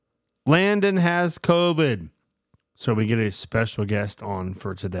Landon has COVID, so we get a special guest on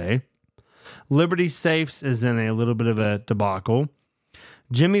for today. Liberty Safes is in a little bit of a debacle.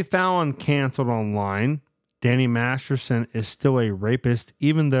 Jimmy Fallon canceled online. Danny Masterson is still a rapist,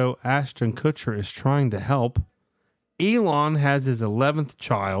 even though Ashton Kutcher is trying to help. Elon has his 11th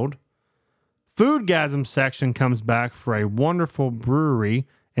child. Foodgasm section comes back for a wonderful brewery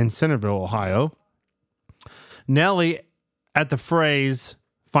in Centerville, Ohio. Nelly at the phrase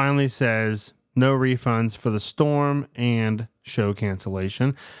finally says no refunds for the storm and show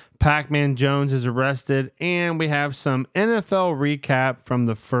cancellation. Pacman Jones is arrested, and we have some NFL recap from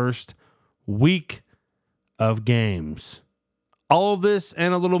the first week of games. All of this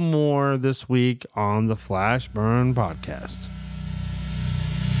and a little more this week on the Flash Burn Podcast.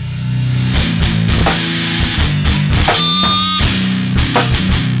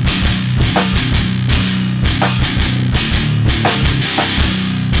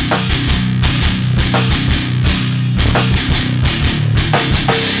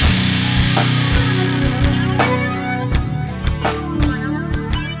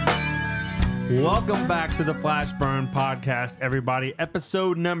 Welcome back to the Flash Burn Podcast, everybody.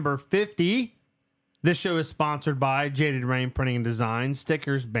 Episode number 50. This show is sponsored by Jaded Rain Printing and Design,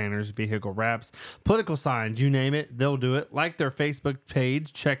 stickers, banners, vehicle wraps, political signs, you name it, they'll do it. Like their Facebook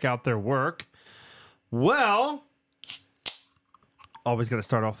page, check out their work. Well, always got to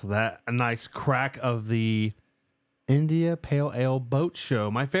start off with that. A nice crack of the India Pale Ale Boat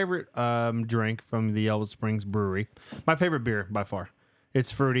Show. My favorite drink from the Elwood Springs Brewery. My favorite beer by far.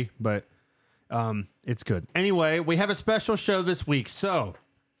 It's fruity, but it's good. Anyway, we have a special show this week. So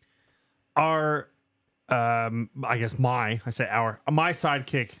our, my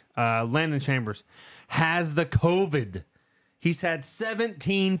sidekick, Landon Chambers, has the COVID. He's had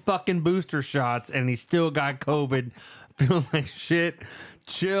 17 fucking booster shots and he still got COVID. Feeling like shit.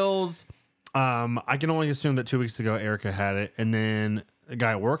 Chills. I can only assume that 2 weeks ago Erica had it, and then a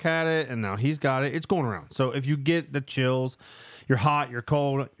guy at work had it, and now he's got it. It's going around. So if you get the chills, you're hot, you're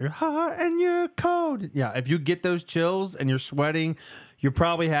cold, you're hot and you're cold. Yeah, if you get those chills and you're sweating, you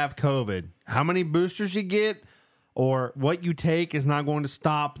probably have COVID. How many boosters you get or what you take is not going to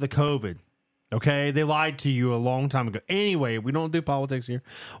stop the COVID. Okay? They lied to you a long time ago. Anyway, we don't do politics here.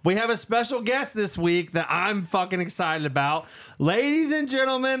 We have a special guest this week that I'm fucking excited about. Ladies and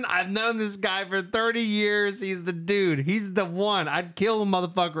gentlemen, I've known this guy for 30 years. He's the dude. He's the one. I'd kill a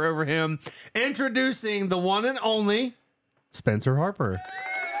motherfucker over him. Introducing the one and only Spencer Harper.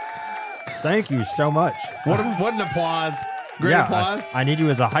 Thank you so much. What an applause. Great applause. I need you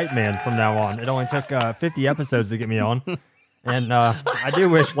as a hype man from now on. It only took 50 episodes to get me on. And I do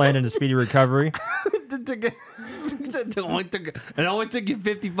wish Landon a speedy recovery. It only took you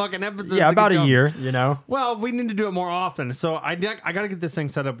 50 fucking episodes. Yeah, about a year, you know. Well, we need to do it more often. So I got to get this thing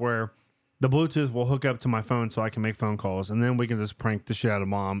set up where the Bluetooth will hook up to my phone so I can make phone calls, and then we can just prank the shit out of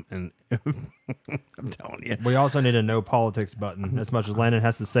Mom. And I'm telling you. We also need a no politics button, as much as Landon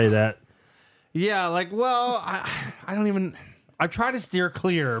has to say that. Yeah, I don't even... I try to steer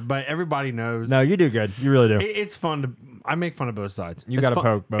clear, but everybody knows. No, you do good. You really do. It's fun to... I make fun of both sides. You got to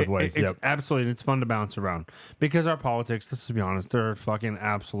poke both ways. It's absolutely, it's fun to bounce around. Because our politics, let's be honest, they're a fucking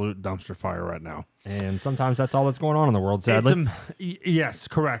absolute dumpster fire right now. And sometimes that's all that's going on in the world, sadly. Yes,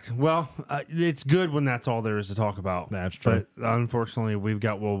 correct. Well, it's good when that's all there is to talk about. That's true. But unfortunately, we've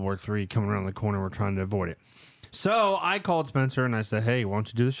got World War III coming around the corner. We're trying to avoid it. So I called Spencer and I said, hey, why don't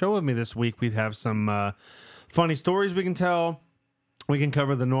you do the show with me this week? We have some funny stories we can tell. We can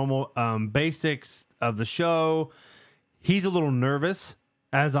cover the normal basics of the show. He's a little nervous,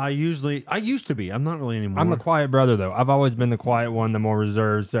 as I used to be. I'm not really anymore. I'm the quiet brother, though. I've always been the quiet one, the more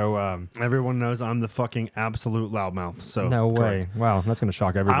reserved. So everyone knows I'm the fucking absolute loudmouth. So no way. Wow, that's going to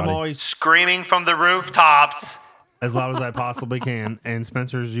shock everybody. I'm always screaming from the rooftops as loud as I possibly can. And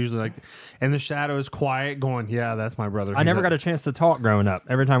Spencer's usually like in the shadows, quiet, going, yeah, that's my brother. I never got a chance to talk growing up.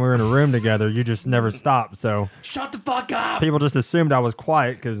 Every time we were in a room together, you just never stopped. So shut the fuck up. People just assumed I was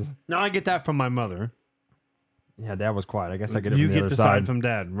quiet because... Now I get that from my mother. Yeah, Dad was quiet. I guess I get it you from the get other the side. from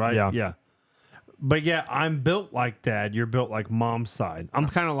Dad, right? Yeah. But yeah, I'm built like Dad. You're built like Mom's side. I'm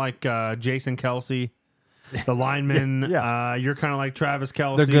kind of like Jason Kelsey, the lineman. Yeah. You're kind of like Travis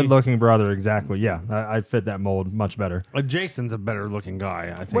Kelsey. The good-looking brother, exactly. Yeah, I fit that mold much better. Jason's a better-looking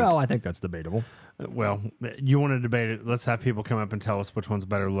guy, I think. Well, I think that's debatable. Well, you want to debate it? Let's have people come up and tell us which one's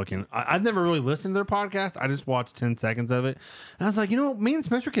better looking. I've never really listened to their podcast. I just watched 10 seconds of it. And I was like, me and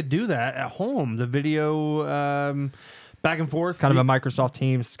Spencer could do that at home. The video back and forth. Kind of a Microsoft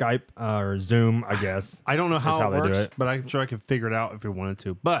Teams, Skype, or Zoom, I guess. I don't know how it works, they do it. but I'm sure I could figure it out if we wanted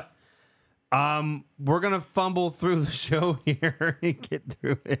to. But We're gonna fumble through the show here and get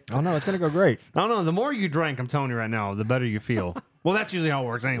through it. Oh no, it's gonna go great. I don't know. The more you drink, I'm telling you right now, the better you feel. Well, that's usually how it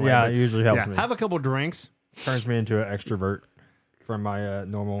works anyway. Yeah, but it usually helps me. Have a couple drinks. Turns me into an extrovert from my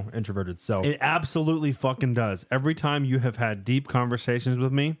normal introverted self. It absolutely fucking does. Every time you have had deep conversations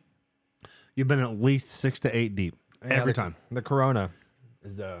with me, you've been at least 6 to 8 deep. Yeah, Every time. The Corona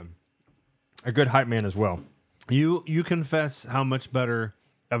is a good hype man as well. You confess how much better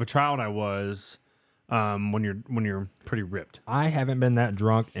of a child I was when you're pretty ripped. I haven't been that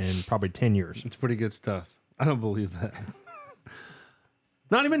drunk in probably 10 years. It's pretty good stuff. I don't believe that.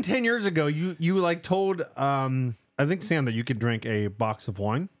 Not even 10 years ago, you like told I think Sam that you could drink a box of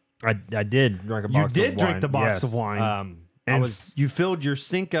wine. I did drink a box of wine. You did drink the box yes. of wine. And you filled your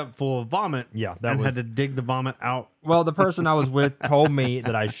sink up full of vomit. Yeah, had to dig the vomit out. Well, the person I was with told me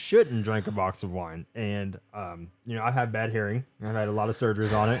that I shouldn't drink a box of wine, and I've had bad hearing. I've had a lot of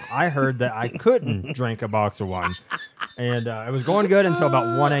surgeries on it. I heard that I couldn't drink a box of wine, and it was going good until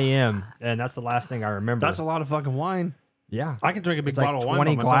about 1 a.m. And that's the last thing I remember. That's a lot of fucking wine. Yeah, I can drink a big it's bottle like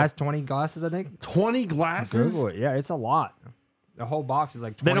of wine. 20 glasses, I think. 20 glasses. Google it. Yeah, it's a lot. The whole box is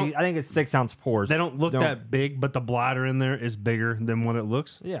like 20. I think it's 6-ounce pours. They don't look that big, but the bladder in there is bigger than what it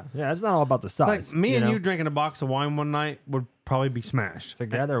looks. Yeah, it's not all about the size. Like me and you drinking a box of wine one night would probably be smashed.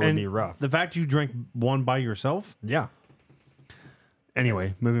 Together would be rough. The fact you drink one by yourself. Yeah.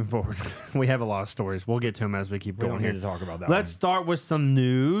 Anyway, moving forward, we have a lot of stories. We'll get to them as we keep going don't here. need to talk about that. Let's start with some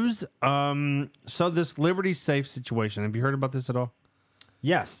news. So this Liberty Safe situation. Have you heard about this at all?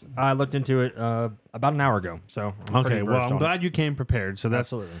 Yes, I looked into it about an hour ago. So okay, well, I'm glad you came prepared. So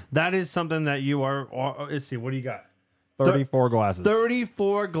Absolutely. That is something that you are. Let's see, what do you got? 34 glasses.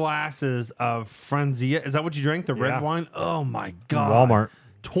 34 glasses of Frenzia. Is that what you drank? The red wine? Oh my god! Walmart.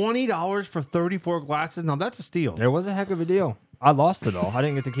 $20 for 34 glasses. Now that's a steal. It was a heck of a deal. I lost it all. I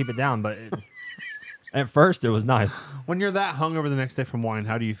didn't get to keep it down, but at first it was nice. When you're that hungover the next day from wine,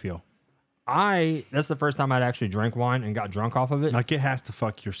 how do you feel? That's the first time I'd actually drank wine and got drunk off of it. Like it has to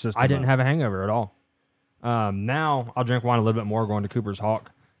fuck your system. I didn't have a hangover at all. Now I'll drink wine a little bit more going to Cooper's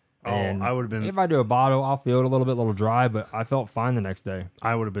Hawk. And I would have been. If I do a bottle, I'll feel it a little dry, but I felt fine the next day.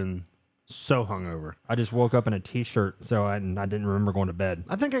 I would have been so hungover. I just woke up in a t-shirt, so I didn't remember going to bed.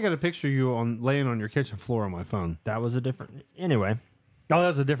 I think I got a picture of you laying on your kitchen floor on my phone. That was a different. Anyway. Oh, that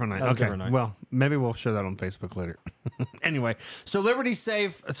was a different night. Okay. Different night. Well, maybe we'll share that on Facebook later. Anyway, so Liberty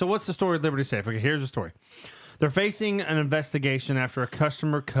Safe. So what's the story of Liberty Safe? Okay, here's the story. They're facing an investigation after a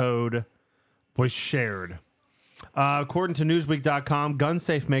customer code was shared. According to Newsweek.com, gun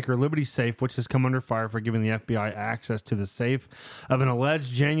safe maker Liberty Safe, which has come under fire for giving the FBI access to the safe of an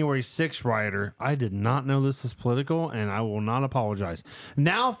alleged January 6th rioter. I did not know this is political, and I will not apologize.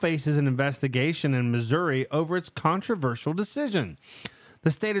 Now faces an investigation in Missouri over its controversial decision.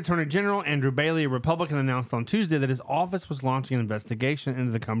 The state attorney general, Andrew Bailey, a Republican, announced on Tuesday that his office was launching an investigation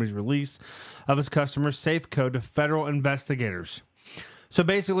into the company's release of its customer safe code to federal investigators. So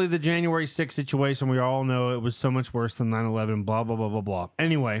basically, the January 6th situation, we all know it was so much worse than 9/11, blah, blah, blah, blah, blah.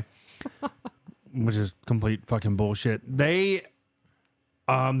 Anyway, which is complete fucking bullshit. The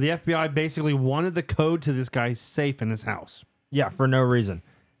FBI basically wanted the code to this guy's safe in his house. Yeah, for no reason.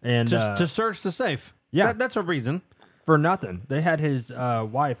 And to search the safe. Yeah. That's a reason. For nothing. They had his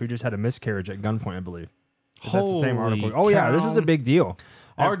wife who just had a miscarriage at gunpoint, I believe. That's the same article. Oh, yeah, this was a big deal.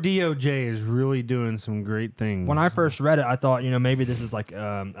 Our DOJ is really doing some great things. When I first read it, I thought, maybe this is like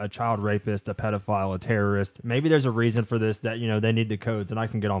a child rapist, a pedophile, a terrorist. Maybe there's a reason for this that, they need the codes and I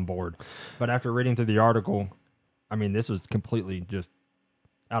can get on board. But after reading through the article, I mean, this was completely just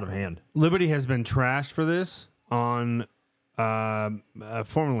out of hand. Liberty has been trashed for this on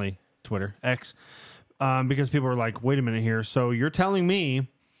formerly Twitter, X, because people are like, wait a minute here. So you're telling me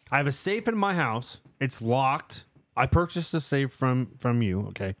I have a safe in my house. It's locked. I purchased a safe from you,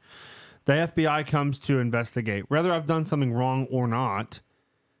 okay? The FBI comes to investigate, whether I've done something wrong or not,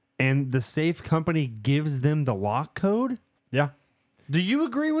 and the safe company gives them the lock code? Yeah. Do you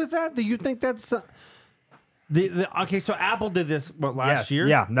agree with that? Do you think that's... okay, so Apple did this, last year?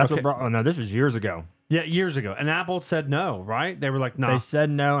 Yeah, that's what brought... Oh, no, this was years ago. Yeah, years ago. And Apple said no, right? They were like, no. They said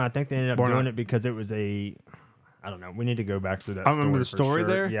no, and I think they ended up doing it because it was I don't know. We need to go back through that story. I remember the story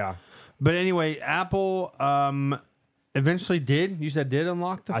there? Yeah. But anyway, Apple eventually did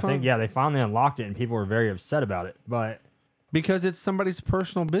unlock the phone? I think, yeah, they finally unlocked it, and people were very upset about it. But because it's somebody's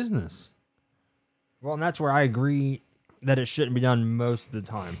personal business. Well, and that's where I agree that it shouldn't be done most of the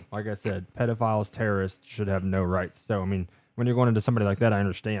time. Like I said, pedophiles, terrorists should have no rights. So, I mean, when you're going into somebody like that, I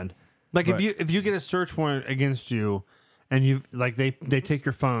understand. Like, if you get a search warrant against you, and they take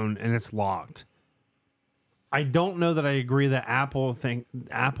your phone and it's locked, I don't know that I agree that Apple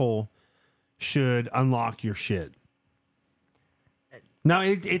should unlock your shit. Now,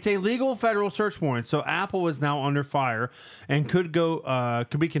 it's a legal federal search warrant, so Apple is now under fire and could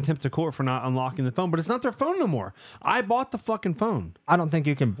be contempt of court for not unlocking the phone, but it's not their phone no more. I bought the fucking phone. I don't think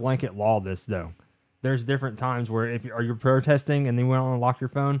you can blanket law this, though. There's different times where if you're protesting and then you want to unlock your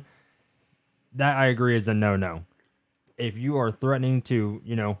phone, that I agree is a no-no. If you are threatening to,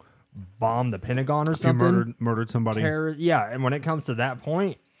 bomb the Pentagon or something. You murdered somebody. Yeah, and when it comes to that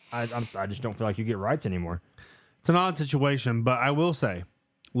point, I just don't feel like you get rights anymore. It's an odd situation, but I will say,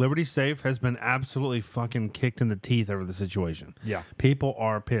 Liberty Safe has been absolutely fucking kicked in the teeth over the situation. Yeah. People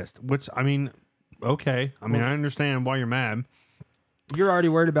are pissed, which, okay. I understand why you're mad. You're already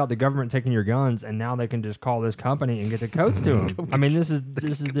worried about the government taking your guns, and now they can just call this company and get the codes to them. This is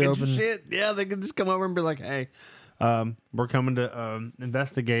the open shit. Yeah, they can just come over and be like, hey, we're coming to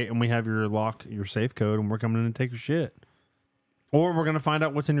investigate, and we have your safe code, and we're coming in to take your shit. Or we're going to find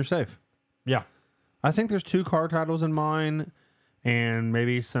out what's in your safe. Yeah. I think there's 2 car titles in mine and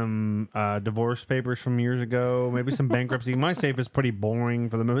maybe some divorce papers from years ago, maybe some bankruptcy. My safe is pretty boring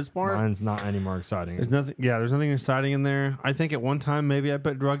for the most part. Mine's not any more exciting. There's nothing exciting in there. I think at one time maybe I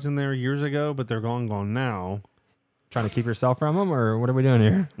put drugs in there years ago, but they're gone now. Trying to keep yourself from them, or what are we doing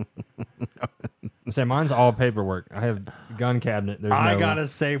here? Say mine's all paperwork. I have a gun cabinet. I got a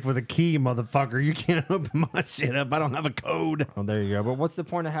safe with a key, motherfucker. You can't open my shit up. I don't have a code. Oh, there you go. But what's the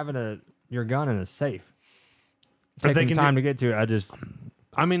point of having your gun in a safe? But taking time to get to it.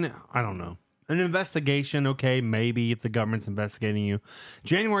 I don't know. An investigation, okay, maybe if the government's investigating you.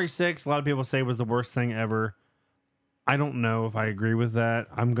 January 6th, a lot of people say was the worst thing ever. I don't know if I agree with that.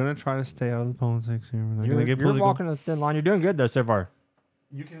 I'm going to try to stay out of the politics here. You're walking a thin line. You're doing good, though, so far.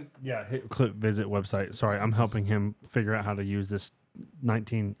 You can, hit clip visit website. Sorry, I'm helping him figure out how to use this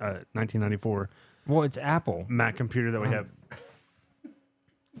 1994 Well, it's Apple Mac computer that we have.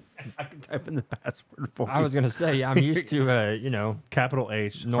 I can type in the password for you. I was going to say, I'm used to, capital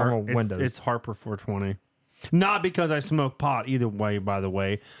H. Normal Windows. It's Harper 420. Not because I smoke pot either way, by the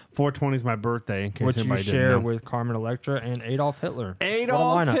way. 420 is my birthday, in case which anybody you didn't share know. with Carmen Electra and Adolf Hitler.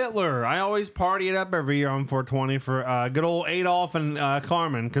 Adolf Hitler. I always party it up every year on 420 for good old Adolf and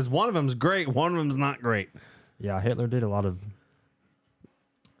Carmen, because one of them's great, one of them's not great. Yeah, Hitler did a lot of...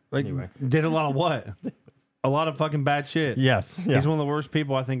 Anyway. Did a lot of what? A lot of fucking bad shit. Yes. Yeah. He's one of the worst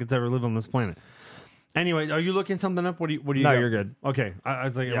people I think that's ever lived on this planet. Anyway, are you looking something up? What do you? No, got? you're good. Okay, I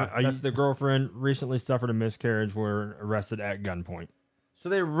was like, that's the girlfriend recently suffered a miscarriage. Were arrested at gunpoint. So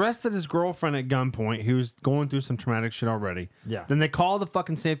they arrested his girlfriend at gunpoint, who's going through some traumatic shit already. Yeah. Then they call the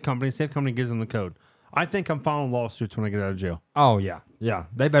fucking safe company. Safe company gives them the code. I think I'm filing lawsuits when I get out of jail. Oh yeah.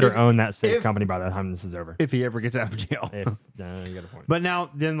 They better own that safe company by the time this is over. If he ever gets out of jail. You got a point. But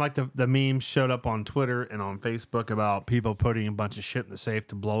now, then, like the memes showed up on Twitter and on Facebook about people putting a bunch of shit in the safe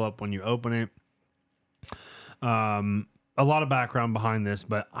to blow up when you open it. A lot of background behind this,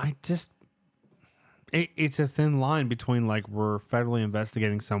 but it's a thin line between like we're federally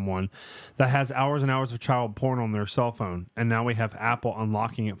investigating someone that has hours and hours of child porn on their cell phone, and now we have Apple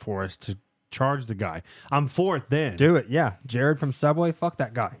unlocking it for us to charge the guy. I'm for it then. Do it, yeah. Jared from Subway, fuck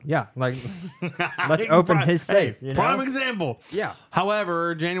that guy. Yeah, like let's open his safe. Prime example. Yeah.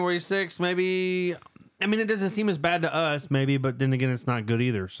 However, January 6th, maybe. I mean, it doesn't seem as bad to us, maybe, but then again, it's not good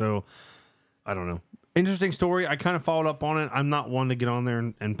either. So I don't know. Interesting story. I kind of followed up on it. I'm not one to get on there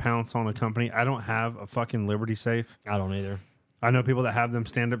and pounce on a company. I don't have a fucking Liberty safe. I don't either. I know people that have them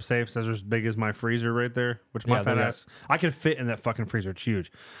stand-up safes that are as big as my freezer right there, which my fat ass, I could fit in that fucking freezer. It's huge.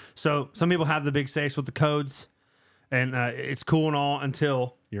 So some people have the big safes with the codes, and it's cool and all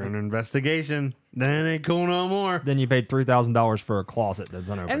until you're under investigation. Then it ain't cool no more. Then you paid $3,000 for a closet that's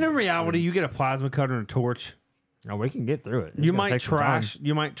unopened. And in reality, you get a plasma cutter and a torch. Oh, we can get through it. You might trash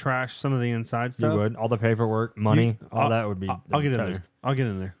some of the inside stuff. You would. All the paperwork, money, all that would be. I'll get in there. I'll get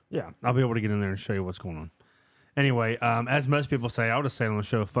in there. Yeah. I'll be able to get in there and show you what's going on. Anyway, as most people say, I'll just say it on the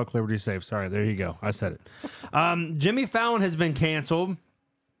show, fuck Liberty Safe. Sorry, there you go. I said it. Jimmy Fallon has been canceled,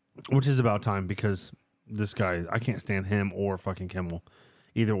 which is about time because this guy, I can't stand him or fucking Kimmel.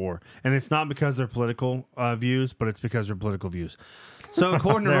 Either or. And it's not because they're political views, but it's because they're political views. So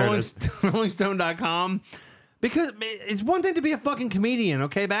according to RollingStone.com, because it's one thing to be a fucking comedian,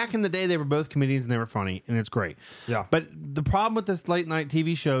 okay? Back in the day, they were both comedians and they were funny, and it's great. Yeah. But the problem with this late night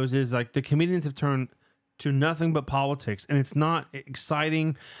TV shows is like the comedians have turned to nothing but politics, and it's not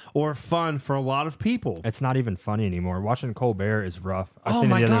exciting or fun for a lot of people. It's not even funny anymore. Watching Colbert is rough. I seen it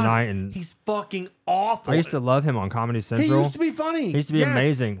my the other God. night, and He's fucking awful. I used to love him on Comedy Central. He used to be funny. He used to be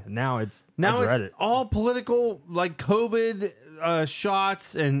amazing. Now it's now I dread it's it. all political, like COVID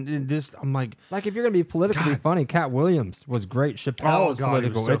shots and just I'm like if you're gonna be politically funny, Cat Williams was great. Chappelle was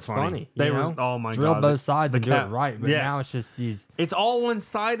political. So it's funny. They you were know? oh my drill god, both sides and do it right. But yes. now it's just these. It's all one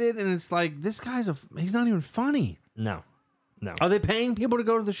sided, and it's like this guy's he's not even funny. No. Are they paying people to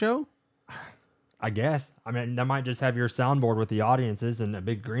go to the show? I guess. I mean, they might just have your soundboard with the audiences and a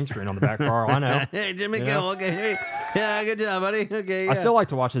big green screen on the back car. I know. Hey, Jimmy Kimmel. Okay, hey, yeah, good job, buddy. Okay, yeah. I still like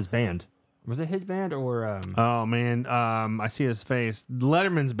to watch his band. Was it his band or? Oh man, I see his face.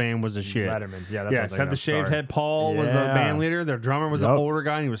 Letterman's band was a shit. Letterman, yeah, that's yes. Had the shaved head. Paul was the band leader. Their drummer was an older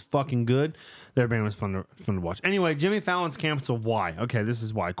guy, and he was fucking good. Their band was fun to watch. Anyway, Jimmy Fallon's canceled. Why? Okay, this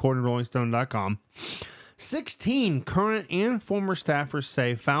is why. According to RollingStone.com. 16 current and former staffers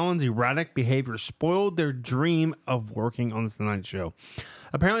say Fallon's erratic behavior spoiled their dream of working on The Tonight Show.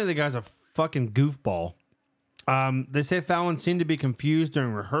 Apparently, the guy's a fucking goofball. They say Fallon seemed to be confused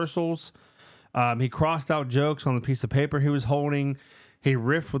during rehearsals. He crossed out jokes on the piece of paper he was holding. He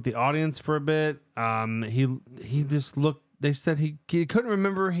riffed with the audience for a bit. He just looked. They said he couldn't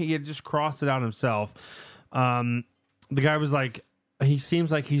remember. He had just crossed it out himself. The guy was like, he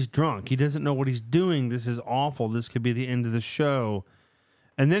seems like he's drunk. He doesn't know what he's doing. This is awful. This could be the end of the show.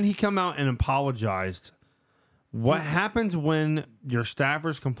 And then he come out and apologized. What happens when your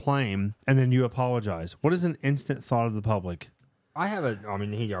staffers complain and then you apologize? What is an instant thought of the public? I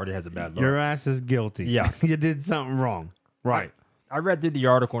mean, he already has a bad look. Your ass is guilty. Yeah. You did something wrong. Right. I read through the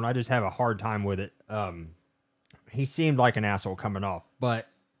article and I just have a hard time with it. He seemed like an asshole coming off, but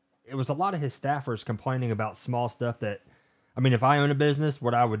it was a lot of his staffers complaining about small stuff that, I mean, if I own a business,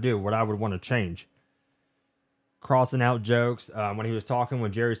 what I would want to change. Crossing out jokes. When he was talking,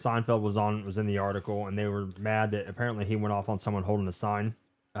 when Jerry Seinfeld was in the article, and they were mad that apparently he went off on someone holding a sign.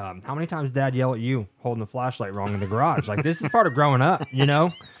 How many times Dad yell at you holding the flashlight wrong in the garage? Like, this is part of growing up, you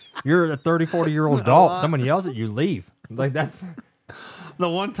know? You're a 30, 40-year-old adult. Someone yells at you, leave. Like, that's... The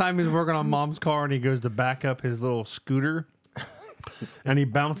one time he's working on Mom's car and he goes to back up his little scooter and he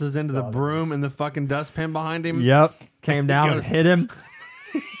bounces into the broom and the fucking dustpan behind him. Yep. Came down and hit him.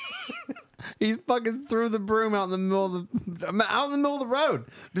 He fucking threw the broom out in the middle of the road.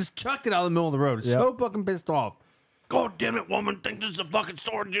 Just chucked it out in the middle of the road. So fucking pissed off. God damn it, woman. Think this is a fucking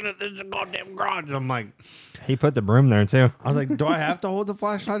storage unit. This is a goddamn garage. I'm like... He put the broom there, too. I was like, do I have to hold the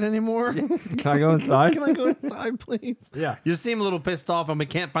flashlight anymore? Can I go inside? Can I go inside, please? Yeah. You seem a little pissed off and we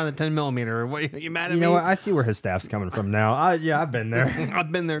can't find the 10 millimeter. What, you mad at me? You know what? I see where his staff's coming from now. I've been there.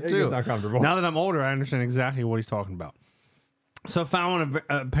 I've been there, It too. gets uncomfortable. Now that I'm older, I understand exactly what he's talking about. So Fallon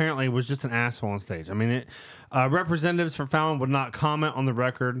apparently was just an asshole on stage. I mean, representatives for Fallon would not comment on the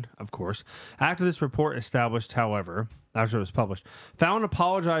record, of course. After this report established, however, after it was published, Fallon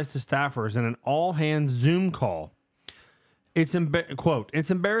apologized to staffers in an all-hands Zoom call. Quote,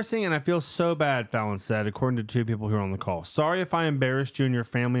 "It's embarrassing and I feel so bad," Fallon said, according to two people who were on the call. "Sorry if I embarrassed you and your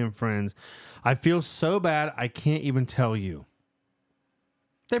family and friends. I feel so bad I can't even tell you."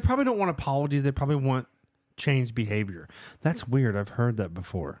 They probably don't want apologies. They probably want changed behavior. That's weird. I've heard that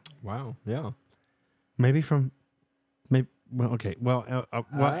before. Wow. Yeah. Okay.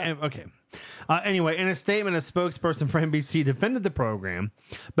 Anyway, in a statement, a spokesperson for NBC defended the program,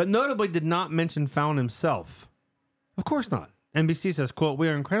 but notably did not mention Fallon himself. Of course not. NBC says, quote, "We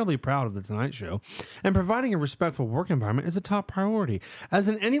are incredibly proud of The Tonight Show, and providing a respectful work environment is a top priority. As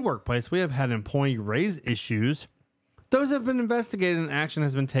in any workplace, we have had employee raise issues. Those have been investigated and action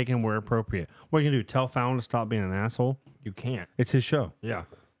has been taken where appropriate." What are you going to do? Tell Fallon to stop being an asshole? You can't. It's his show. Yeah.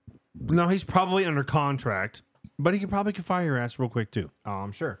 No, he's probably under contract, but he could fire your ass real quick, too. Oh,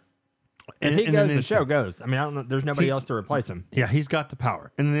 I'm sure. If he goes, the show goes. I mean, I don't know. There's nobody else to replace him. Yeah, he's got the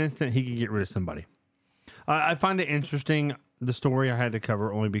power. In an instant, he could get rid of somebody. I find it interesting, the story I had to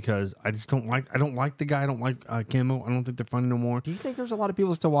cover, only because I don't like the guy. I don't like Kimmel. I don't think they're funny no more. Do you think there's a lot of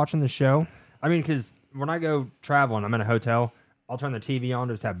people still watching the show? I mean, because when I go traveling, I'm in a hotel, I'll turn the TV on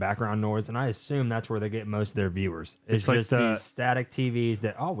to just have background noise, and I assume that's where they get most of their viewers. It's like just these static TVs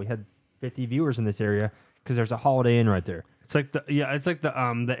that, we had 50 viewers in this area because there's a Holiday Inn right there. It's like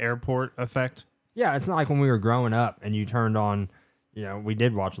the airport effect. Yeah, it's not like when we were growing up and you turned on, we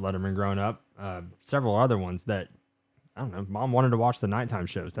did watch Letterman growing up. Several other ones that, I don't know, Mom wanted to watch the nighttime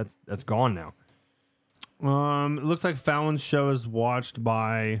shows. That's gone now. It looks like Fallon's show is watched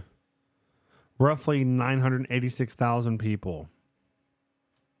by roughly 986,000 people.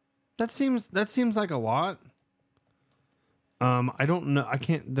 That seems like a lot. I don't know.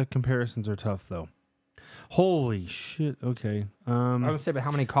 The comparisons are tough though. Holy shit. Okay. I was gonna say, but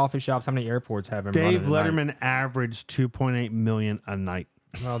how many coffee shops, how many airports have him? Dave Letterman averaged 2.8 million a night.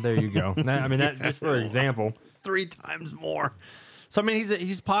 Well, there you go. That just for example, 3 times more. So I mean,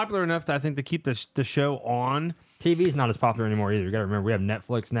 he's popular enough to, I think, to keep the show on. TV's not as popular anymore either. You got to remember, we have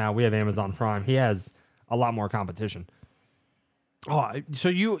Netflix now. We have Amazon Prime. He has a lot more competition. Oh, so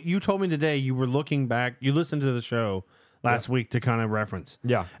you told me today you were looking back. You listened to the show last week to kind of reference.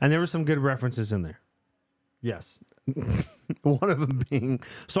 Yeah. And there were some good references in there. Yes. One of them being,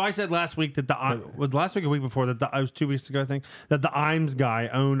 so I said last week that was last week or week before that it was 2 weeks ago, I think, that the Imes guy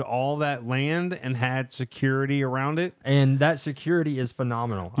owned all that land and had security around it. And that security is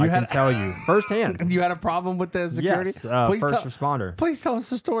phenomenal. I can tell you firsthand. You had a problem with the security? Yes, first responder. Please tell us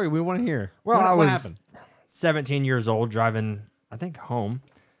the story. We want to hear. Well, what I was happened? 17 years old driving, I think home,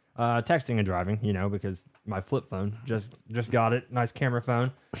 texting and driving, because my flip phone just got it. Nice camera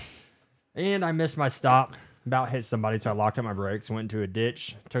phone. And I missed my stop. About hit somebody, so I locked up my brakes, went into a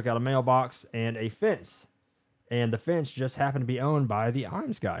ditch, took out a mailbox and a fence. And the fence just happened to be owned by the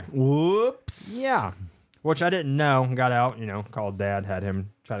Imes guy. Whoops. Yeah. Which I didn't know. Got out, called Dad, had him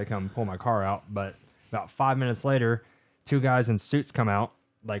try to come pull my car out. But about 5 minutes later, 2 guys in suits come out,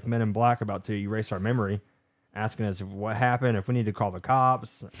 like Men in Black, about to erase our memory, asking us what happened, if we need to call the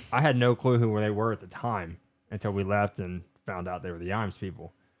cops. I had no clue who they were at the time until we left and found out they were the Imes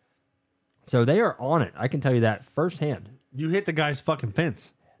people. So they are on it. I can tell you that firsthand. You hit the guy's fucking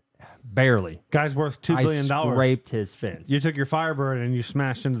fence. Barely. Guy's worth $2 billion. I scraped his fence. You took your Firebird and you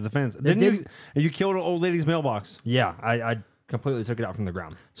smashed into the fence. Didn't you killed an old lady's mailbox. Yeah, I completely took it out from the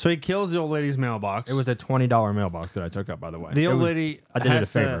ground. So he kills the old lady's mailbox. It was a $20 mailbox that I took up, by the way. The old lady, I did it a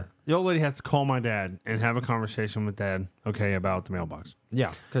favor. The old lady has to call my dad and have a conversation with Dad, about the mailbox.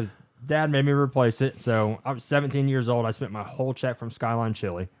 Yeah, because Dad made me replace it. So I was 17 years old. I spent my whole check from Skyline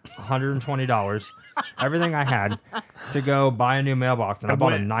Chili, $120, everything I had, to go buy a new mailbox, and I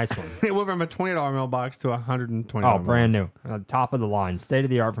bought a nice one. It went from a $20 mailbox to a $120. Oh, brand new, top of the line, state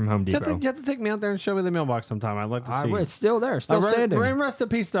of the art from Home Depot. You have to take me out there and show me the mailbox sometime. I'd like to see. It's still there, still standing. Rest in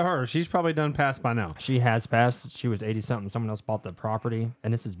peace to her. She's probably done passed by now. She has passed. She was 80 something. Someone else bought the property,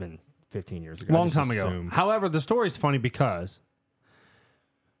 and this has been 15 years ago. Long time ago. However, the story's funny because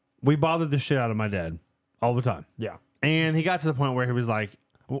we bothered the shit out of my dad all the time. Yeah. And he got to the point where he was like,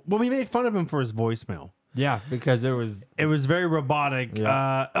 well, we made fun of him for his voicemail. Yeah, because it was very robotic.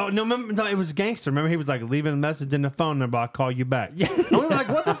 Yeah. No, it was gangster. Remember, he was like leaving a message in the phone number, I'll call you back. Yeah. And we were like,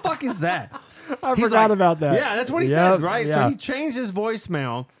 what the fuck is that? I forgot about that. Yeah, that's what he said, right? Yeah. So he changed his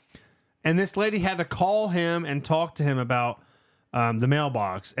voicemail, and this lady had to call him and talk to him about the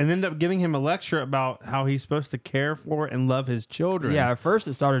mailbox, and ended up giving him a lecture about how he's supposed to care for and love his children. Yeah, at first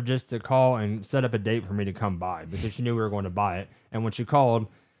it started just to call and set up a date for me to come by because she knew we were going to buy it. And when she called,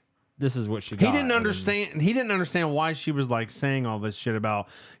 this is what she got. He didn't understand why she was like saying all this shit about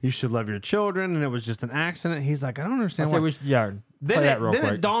you should love your children, and it was just an accident. He's like, I don't understand why. Then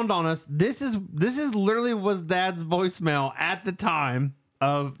it dawned on us. This is literally was Dad's voicemail at the time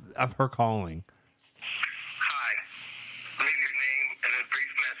of her calling.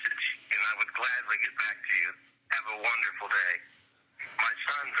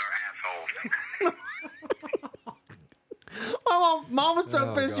 Mom was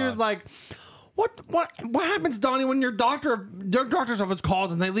so pissed. God. She was like, "What happens, Donnie, when your doctor's office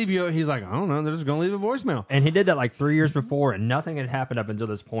calls and they leave you?" He's like, "I don't know. They're just gonna leave a voicemail." And he did that like 3 years before, and nothing had happened up until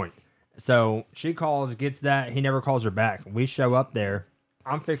this point. So she calls, gets that. He never calls her back. We show up there.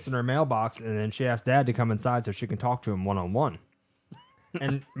 I'm fixing her mailbox, and then she asks Dad to come inside so she can talk to him one-on-one.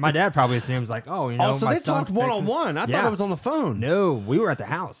 And my dad probably assumes like, so they talked one-on-one. I thought it was on the phone. No, we were at the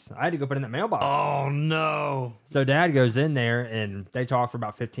house. I had to go put in that mailbox. Oh, no. So Dad goes in there, and they talk for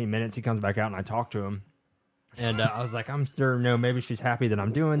about 15 minutes. He comes back out, and I talk to him. And I was like, I'm sure, maybe she's happy that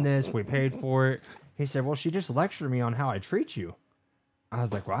I'm doing this. We paid for it. He said, well, she just lectured me on how I treat you. I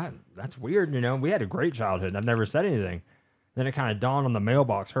was like, well, that's weird. We had a great childhood, and I've never said anything. Then it kind of dawned on the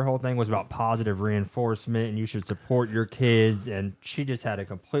mailbox. Her whole thing was about positive reinforcement, and you should support your kids. And she just had a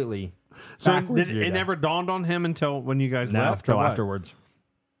completely it never dawned on him until when you guys left? Until afterwards.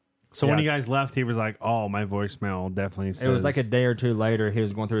 So when you guys left, he was like, "Oh, my voicemail definitely says." It was like a day or two later. He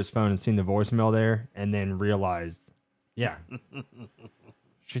was going through his phone and seen the voicemail there, and then realized,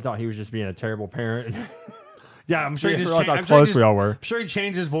 she thought he was just being a terrible parent. Yeah, I'm sure we all were. I'm sure he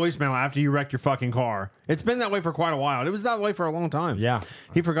changed his voicemail after you wrecked your fucking car. It's been that way for quite a while. It was that way for a long time. Yeah.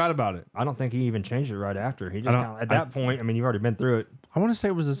 He forgot about it. I don't think he even changed it right after. He just at that point, you've already been through it. I want to say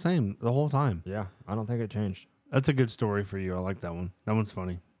it was the same the whole time. Yeah, I don't think it changed. That's a good story for you. I like that one. That one's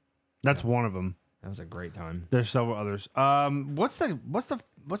funny. That's one of them. That was a great time. There's several others. What's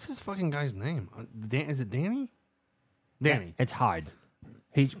his fucking guy's name? Is it Danny? Danny. It's Hyde.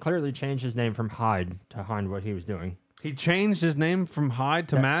 He clearly changed his name from Hyde to hide what he was doing. He changed his name from Hyde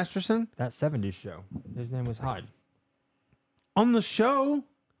to Masterson? That 70s show. His name was Hyde. On the show?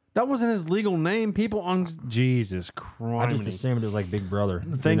 That wasn't his legal name. People on Jesus Christ. I just assumed it was like Big Brother.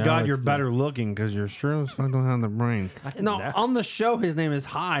 Thank God you're better looking because you're sure as fuck don't have the brains. No, on the show his name is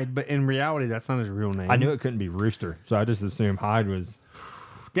Hyde, but in reality that's not his real name. I knew it couldn't be Rooster, so I just assumed Hyde was.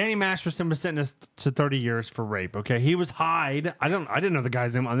 Danny Masterson was sentenced to 30 years for rape. Okay, he was Hyde. I didn't know the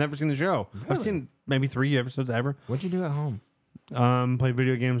guy's name. I've never seen the show. Really? I've seen maybe 3 episodes ever. What'd you do at home? Play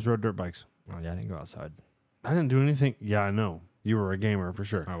video games, rode dirt bikes. Oh yeah, I didn't go outside. I didn't do anything. Yeah, I know. You were a gamer for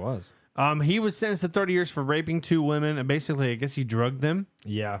sure. I was. He was sentenced to 30 years for raping 2 women, and basically, I guess he drugged them.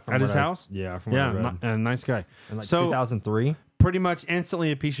 Yeah, at his house. Yeah, from what I read. A nice guy. In like 2003. Pretty much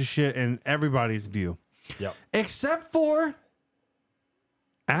instantly a piece of shit in everybody's view. Yep. Except for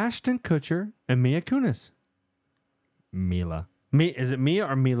Ashton Kutcher and Mila Kunis. Mila. Is it Mia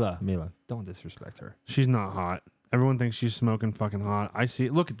or Mila? Mila. Don't disrespect her. She's not hot. Everyone thinks she's smoking fucking hot. I see.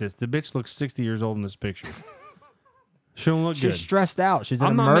 Look at this. The bitch looks 60 years old in this picture. She don't look good. She's stressed out. She's in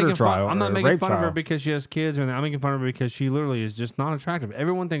a murder trial. I'm not making fun of her because she has kids or anything. I'm making fun of her because she literally is just not attractive.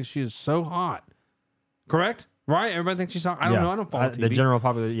 Everyone thinks she is so hot. Correct? Right? Everybody thinks she's hot. I don't know. I don't follow TV. The general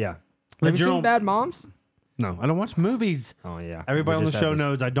population, yeah. Have you seen Bad Moms? No, I don't watch movies. Oh, yeah. Everybody on the show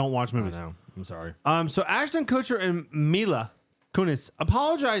knows I don't watch movies. I know. I'm sorry. So Ashton Kutcher and Mila Kunis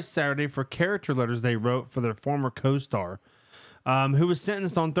apologized Saturday for character letters they wrote for their former co-star, who was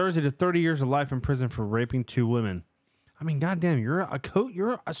sentenced on Thursday to 30 years of life in prison for raping 2 women. I mean, goddamn,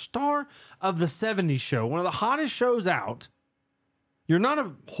 you're a star of the 70s show, one of the hottest shows out. You're not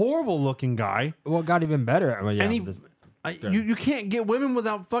a horrible looking guy. Well, it got even better. I mean, yeah, you can't get women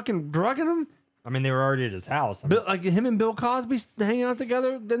without fucking drugging them. I mean, they were already at his house. I mean, Like him and Bill Cosby hanging out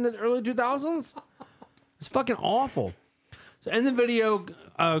together in the early 2000s. It's fucking awful. So in the video,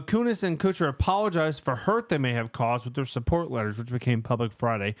 Kunis and Kutcher apologized for hurt they may have caused with their support letters, which became public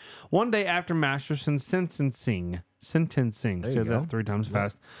Friday, one day after Masterson's sentencing. Say that 3 times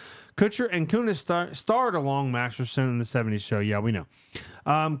fast. Kutcher and Kunis starred along Masterson in the 70s show. Yeah, we know.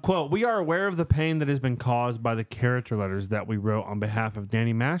 Quote, "We are aware of the pain that has been caused by the character letters that we wrote on behalf of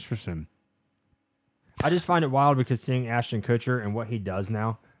Danny Masterson." I just find it wild because seeing Ashton Kutcher and what he does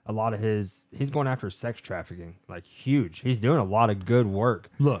now, a lot of he's going after sex trafficking, like huge. He's doing a lot of good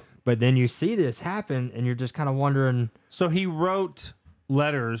work. Look. But then you see this happen and you're just kind of wondering. So he wrote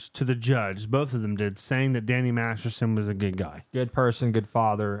letters to the judge, both of them did, saying that Danny Masterson was a good guy. Good person, good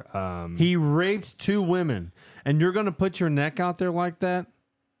father. He raped 2 women. And you're going to put your neck out there like that?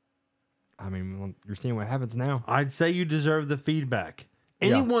 I mean, well, you're seeing what happens now. I'd say you deserve the feedback.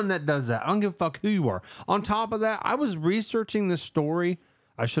 Anyone that does that, I don't give a fuck who you are. On top of that, I was researching this story.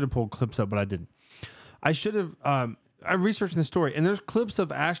 I should have pulled clips up, but I didn't. I should have. I researched the story, and there's clips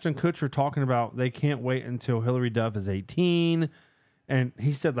of Ashton Kutcher talking about they can't wait until Hillary Duff is 18. And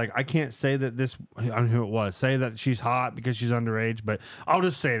he said, like, I can't say that this, I don't know who it was, say that she's hot because she's underage, but I'll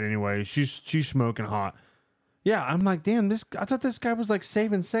just say it anyway. She's smoking hot. Yeah, I'm like, damn, I thought this guy was like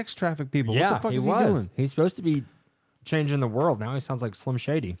saving sex traffic people. Yeah, what the fuck is he doing? He's supposed to be changing the world. Now he sounds like Slim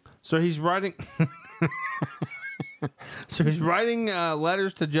Shady. So he's writing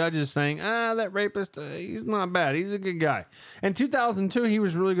letters to judges saying, that rapist, he's not bad. He's a good guy. In 2002, he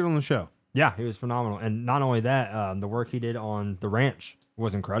was really good on the show. Yeah, he was phenomenal. And not only that, the work he did on The Ranch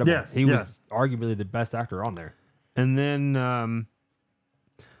was incredible. Yes, he was arguably the best actor on there. And then,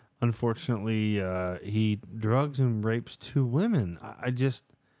 unfortunately, he drugs and rapes 2 women. I just...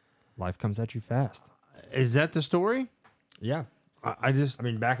 Life comes at you fast. Is that the story? Yeah. I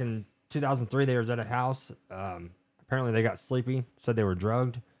mean, back in 2003, they was at a house. Apparently, they got sleepy, said they were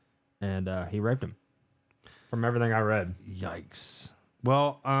drugged, and he raped them. From everything I read. Yikes.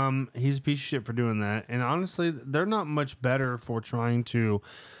 Well, he's a piece of shit for doing that. And honestly, they're not much better for trying to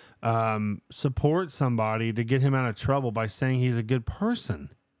support somebody to get him out of trouble by saying he's a good person.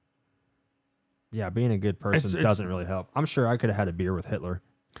 Yeah, being a good person doesn't really help. I'm sure I could have had a beer with Hitler.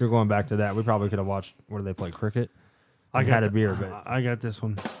 If you're going back to that, we probably could have watched, what do they play, cricket? I got a beer, but I got this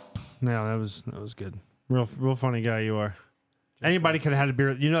one. No, that was good. Real funny guy you are. Anybody could have had a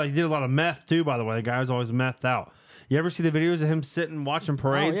beer. You know, he did a lot of meth too, by the way. The guy was always methed out. You ever see the videos of him sitting watching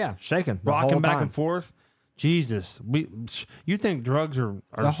parades? Oh, yeah, shaking. Rocking back and forth? Jesus. You think drugs are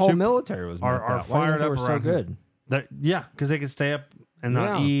the whole military was are fired up so good. Yeah, because they could stay up and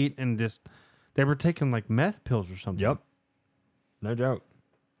not eat and just... They were taking like meth pills or something. Yep. No joke.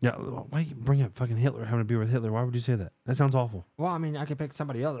 Yeah, why you bring up fucking Hitler, having a beer with Hitler? Why would you say that? That sounds awful. Well, I mean, I could pick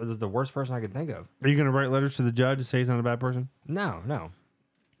somebody else. This is the worst person I could think of. Are you going to write letters to the judge to say he's not a bad person? No.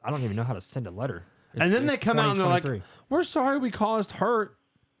 I don't even know how to send a letter. And then they come out and they're like, we're sorry we caused hurt.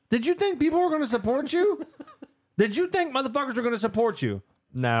 Did you think people were going to support you? Did you think motherfuckers were going to support you?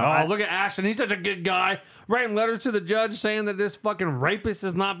 No. Oh, look at Ashton. He's such a good guy. Writing letters to the judge saying that this fucking rapist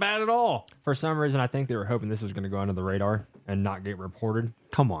is not bad at all. For some reason, I think they were hoping this was going to go under the radar and not get reported.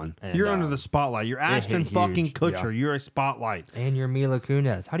 Come on. And, You're under the spotlight. You're Ashton hit fucking huge. Kutcher. Yeah. You're a spotlight. And you're Mila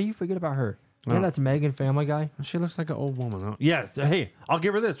Kunis. How do you forget about her? Yeah, that's Megan, Family Guy. She looks like an old woman. Huh? Yes. Hey, I'll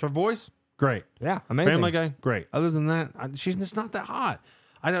give her this. Her voice, great. Yeah, amazing. Family Guy, great. Other than that, she's just not that hot.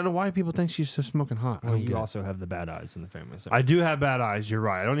 I don't know why people think she's so smoking hot. Well, you also have the bad eyes in the family. So. I do have bad eyes. You're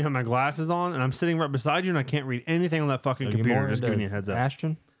right. I don't even have my glasses on, and I'm sitting right beside you, and I can't read anything on that fucking computer. Just giving you a heads up.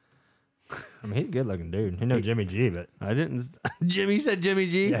 Ashton? I mean, he's a good-looking dude. He knows Jimmy G, but... I didn't... Jimmy said Jimmy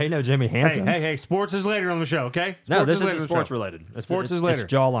G? Yeah, he knows Jimmy Hansen. Hey, sports is later on the show, okay? Sports No, this later is on the sports show. related. Sports is later.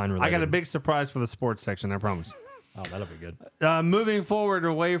 It's jawline related. I got a big surprise for the sports section, I promise. Oh, that'll be good. Moving forward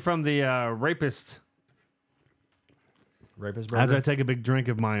away from the rapist, Rapist as burger. I take a big drink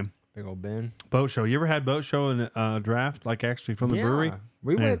of my Big old Ben. boat show. You ever had boat show and draft, like actually from the brewery?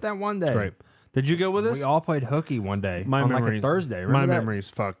 We Man, went that one day. It's great. Did you go with us? We all played hooky one day My on like memories- a Thursday. My Remember that? memory's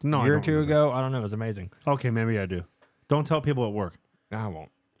fucked. No, A I year or don't two remember ago. I don't know. It was amazing. that. Okay, maybe I do. Don't tell people at work. I won't.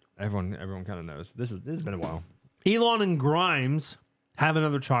 Everyone kind of knows. This has been a while. Elon and Grimes have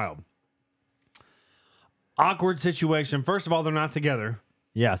another child. Awkward situation. First of all, they're not together.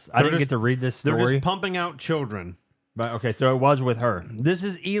 Yes, I didn't just- get to read this They're story. just pumping out children. But okay, so it was with her. This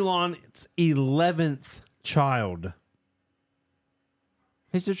is Elon's 11th child.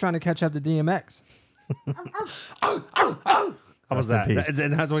 He's just trying to catch up to DMX. How was that? Rest in peace.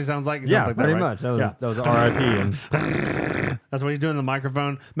 And that's what he sounds like? He sounds Yeah, like that, pretty right? much. That was, Yeah. that was R.I.P. And That's what he's doing in the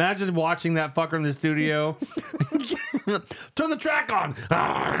microphone. Imagine watching that fucker in the studio. Turn the track on.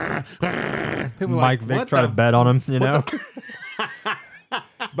 People are Mike like, Vick what tried the to bet on him, you know?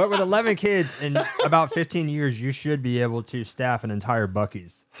 But with 11 kids in about 15 years, you should be able to staff an entire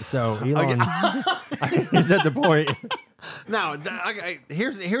Buc-ee's. So Elon, he's at the point. Now,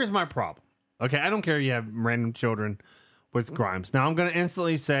 here's my problem. Okay, I don't care if you have random children with Grimes. Now, I'm going to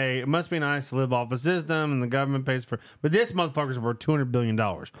instantly say it must be nice to live off a system and the government pays for... But this motherfucker's worth $200 billion.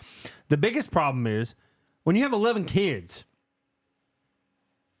 The biggest problem is when you have 11 kids...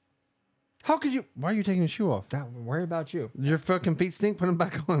 How could you... Why are you taking your shoe off? Don't worry about you. Your fucking feet stink. Put them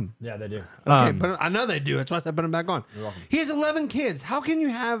back on. Yeah, they do. Okay, I know they do. That's why I said put them back on. He has 11 kids. How can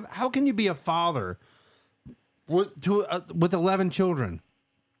you be a father with 11 children?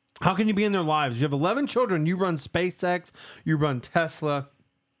 How can you be in their lives? You have 11 children. You run SpaceX. You run Tesla.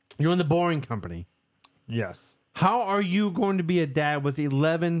 You run the Boring Company. Yes. How are you going to be a dad with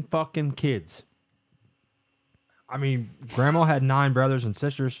 11 fucking kids? I mean, Grandma had 9 brothers and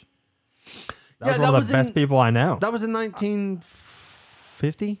sisters. That was that one of was the best people I know. That was in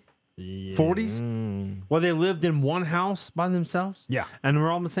 1950? 40s? Where they lived in one house by themselves? Yeah. And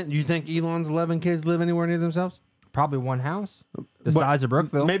we're all the same. You think Elon's 11 kids live anywhere near themselves? Probably one house. The size of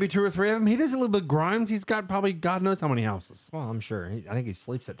Brookville. Maybe 2 or 3 of them. He doesn't live with Grimes. He's got probably God knows how many houses. Well, I'm sure. I think he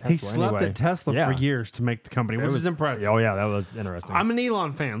sleeps at Tesla He slept anyway. at Tesla Yeah. for years to make the company, which is impressive. Oh, yeah, that was interesting. I'm an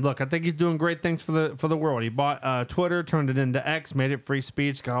Elon fan. Look, I think he's doing great things for the world. He bought Twitter, turned it into X, made it free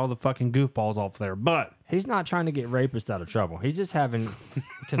speech, got all the fucking goofballs off there. But He's not trying to get rapists out of trouble. He's just having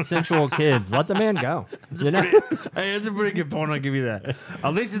consensual kids. Let the man go. You know? hey, that's a pretty good point. I'll give you that.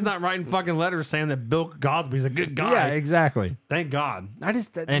 At least he's not writing fucking letters saying that Bill Cosby's a good guy. Yeah, exactly. Thank God.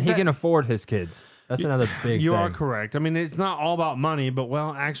 And he can afford his kids. That's another big thing. You are correct. I mean, it's not all about money, but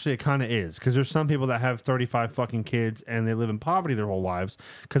well, actually, it kind of is because there's some people that have 35 fucking kids and they live in poverty their whole lives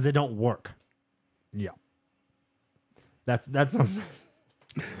because they don't work. Yeah. That's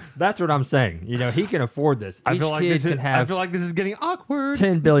what I'm saying. You know, he can afford this. I Each feel like kid this is, can I have feel like this is getting awkward.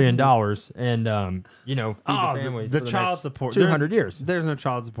 $10 billion and, you know, feed the family. the for child next support. 200 years. There's no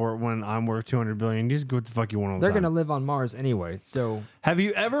child support when I'm worth 200 billion. You just do what the fuck you want all the They're time. going to live on Mars anyway. So Have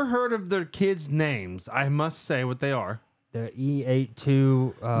you ever heard of their kids' names? I must say what they are. the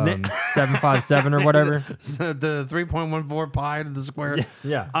E82757 or whatever. The 3.14 pi to the square.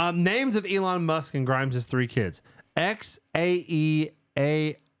 Yeah. Names of Elon Musk and Grimes' 3 kids. XAEA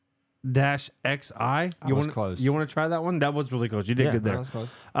 -XI. Close. You want to try that one? That was really close. You did good there. That was close.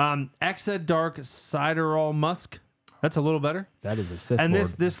 Exa Dark Siderol Musk. That's a little better. That is a Sith And Lord.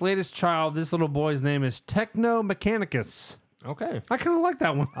 this latest child, this little boy's name is Techno Mechanicus. Okay. I kind of like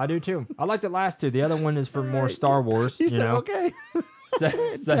that one. I do too. I like the last 2. The other one is for more Star Wars. You You said know, okay.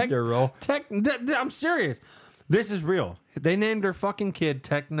 sector role. I'm serious. This is real. They named their fucking kid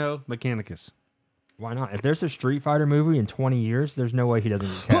Techno Mechanicus. Why not? If there's a Street Fighter movie in 20 years, there's no way he doesn't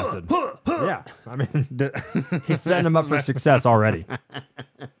get casted. Yeah. I mean, he's setting him up for success already.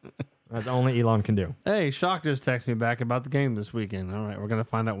 That's only Elon can do. Hey, Shock just texted me back about the game this weekend. All right, we're going to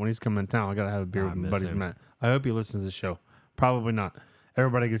find out when he's coming in town. I got to have a beer with my buddy Matt. I hope he listens to the show. Probably not.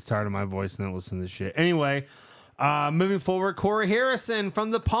 Everybody gets tired of my voice and then listen to this shit. Anyway, moving forward, Corey Harrison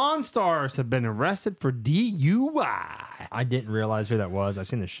from the Pawn Stars have been arrested for DUI. I didn't realize who that was. I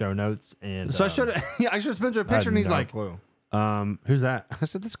seen the show notes, and So I showed Spencer a picture, and he's no like, clue. who's that? I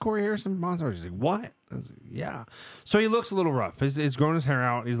said, that's Corey Harrison from Pawn Stars. He's like, what? I was like, yeah. So he looks a little rough. He's grown his hair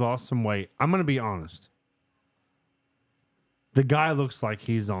out. He's lost some weight. I'm going to be honest. The guy looks like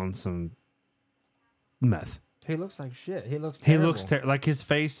he's on some meth. He looks like shit. He looks Like his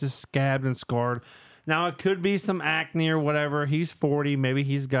face is scabbed and scarred. Now, it could be some acne or whatever. He's 40. Maybe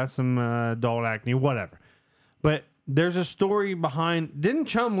he's got some adult acne, whatever. But there's a story behind... Didn't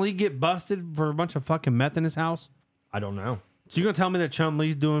Chum Lee get busted for a bunch of fucking meth in his house? I don't know. So you're going to tell me that Chum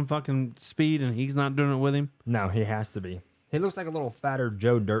Lee's doing fucking speed and he's not doing it with him? No, he has to be. He looks like a little fatter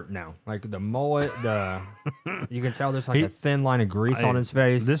Joe Dirt now. Like the mullet, you can tell there's like a thin line of grease on his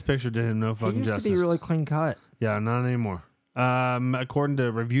face. This picture did him no fucking he used justice. to be really clean cut. Yeah, not anymore. According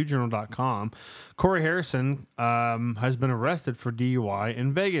to ReviewJournal.com, Corey Harrison has been arrested for DUI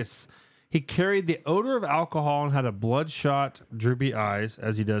in Vegas. He carried the odor of alcohol and had a bloodshot, droopy eyes,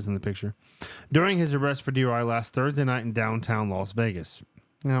 as he does in the picture, during his arrest for DUI last Thursday night in downtown Las Vegas.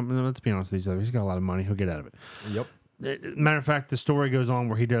 Now, let's be honest with each other. He's got a lot of money. He'll get out of it. Yep. Matter of fact, the story goes on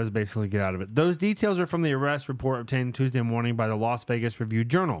where he does basically get out of it. Those details are from the arrest report obtained Tuesday morning by the Las Vegas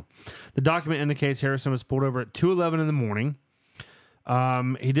Review-Journal. The document indicates Harrison was pulled over at 2:11 in the morning.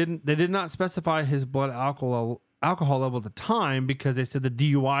 They did not specify his blood alcohol level at the time because they said the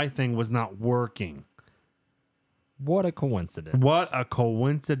DUI thing was not working. What a coincidence. What a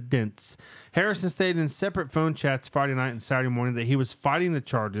coincidence. Harrison stated in separate phone chats Friday night and Saturday morning that he was fighting the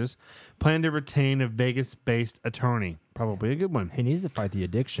charges, planned to retain a Vegas-based attorney. Probably a good one. He needs to fight the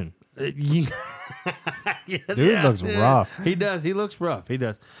addiction. Dude looks rough. He does. He looks rough. He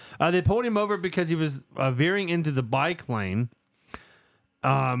does. They pulled him over because he was veering into the bike lane.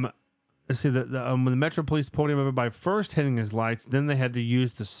 Let's see. When the Metro Police pulled him over by first hitting his lights, then they had to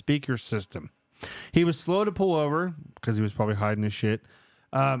use the speaker system. He was slow to pull over because he was probably hiding his shit,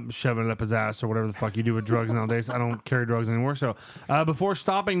 shoving it up his ass or whatever the fuck you do with drugs nowadays. I don't carry drugs anymore. So before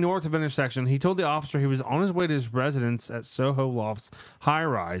stopping north of intersection, he told the officer he was on his way to his residence at Soho Lofts high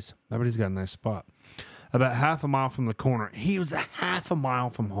rise. I bet he's got a nice spot. About half a mile from the corner. He was a half a mile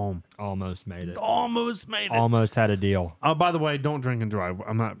from home. Almost made it. Almost made it. Almost had a deal. By the way, don't drink and drive.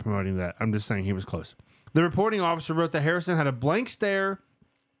 I'm not promoting that. I'm just saying he was close. The reporting officer wrote that Harrison had a blank stare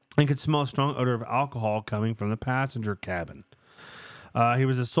and could smell a strong odor of alcohol coming from the passenger cabin. He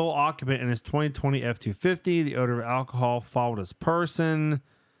was a sole occupant in his 2020 F-250. The odor of alcohol followed his person.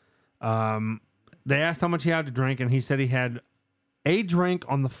 They asked how much he had to drink, and he said he had a drink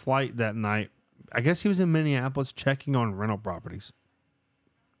on the flight that night. I guess he was in Minneapolis checking on rental properties.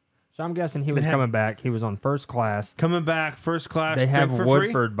 So I'm guessing he was coming back. He was on first class. Coming back, first class. They have for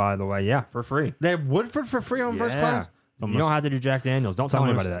Woodford, free? By the way. Yeah, for free. They have Woodford for free on first class? You don't have to do Jack Daniels. Don't tell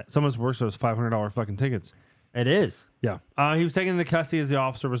anybody that. Someone's worse those $500 fucking tickets. It is. Yeah. He was taken into custody as the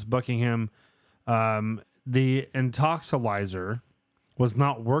officer was booking him. The intoxilizer was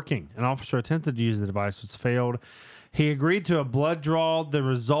not working. An officer attempted to use the device, which failed. He agreed to a blood draw. The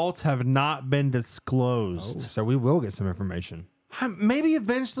results have not been disclosed. So we will get some information. Maybe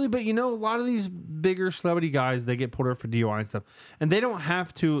eventually, but a lot of these bigger celebrity guys, they get pulled over for DUI and stuff, and they don't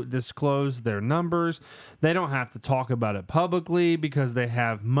have to disclose their numbers. They don't have to talk about it publicly because they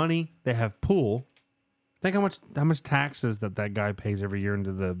have money. They have pool. Think how much taxes that guy pays every year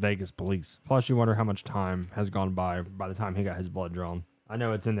into the Vegas police. Plus, you wonder how much time has gone by the time he got his blood drawn. I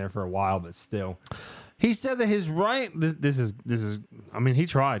know it's in there for a while, but still. He said that his right, he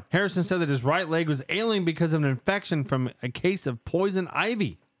tried. Harrison said that his right leg was ailing because of an infection from a case of poison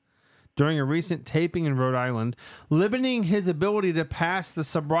ivy during a recent taping in Rhode Island, limiting his ability to pass the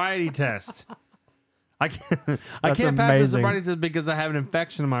sobriety test. I can't pass the sobriety test because I have an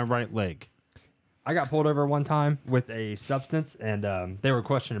infection in my right leg. I got pulled over one time with a substance, and they were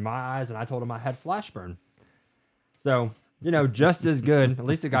questioning my eyes, and I told them I had flash burn. So... just as good. At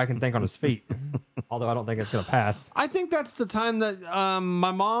least the guy can think on his feet. Although I don't think it's going to pass. I think that's the time that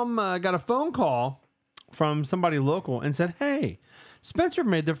my mom got a phone call from somebody local and said, hey, Spencer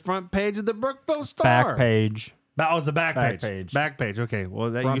made the front page of the Brookville Star. Back page. That was the back page. Page. Back page. Okay.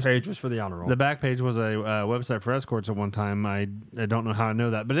 Well, that front page was for the honor roll. The back page was a website for escorts at one time. I don't know how I know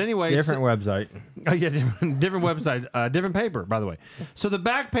that. But anyway. Different website. Oh, yeah. Different website. Different paper, by the way. So the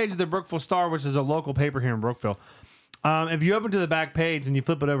back page of the Brookville Star, which is a local paper here in Brookville, if you open to the back page and you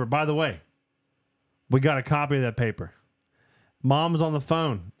flip it over, by the way, we got a copy of that paper. Mom's on the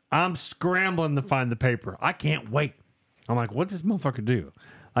phone. I'm scrambling to find the paper. I can't wait. I'm like, what does this motherfucker do?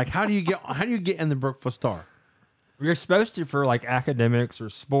 Like, how do you get in the Brookville Star? You're supposed to for like academics or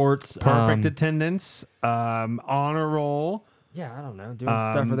sports. Perfect attendance, honor roll. Yeah, I don't know, doing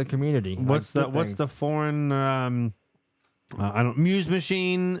stuff for the community. What's the foreign? I don't Muse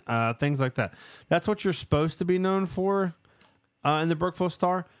Machine, things like that. That's what you're supposed to be known for in the Brookville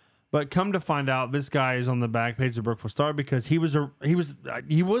Star. But come to find out, this guy is on the back page of the Brookville Star because he wasn't. I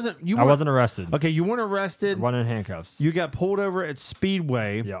wasn't arrested. Okay, you weren't arrested. One in handcuffs. You got pulled over at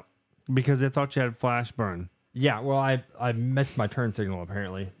Speedway. Yep. Because they thought you had flash burn. Yeah, well, I missed my turn signal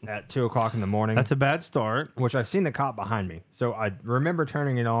apparently at 2:00 in the morning. That's a bad start. Which I've seen the cop behind me, so I remember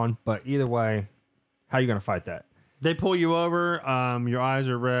turning it on. But either way, how are you gonna fight that? They pull you over. Your eyes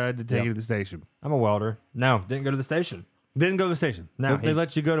are red to take you to the station. I'm a welder. No, didn't go to the station. Didn't go to the station. No, They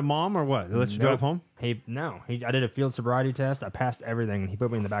let you go to mom or what? They let you drive home? I did a field sobriety test. I passed everything. He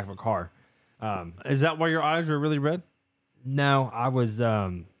put me in the back of a car. Is that why your eyes were really red? No, I was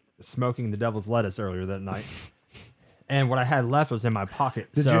smoking the devil's lettuce earlier that night. And what I had left was in my pocket.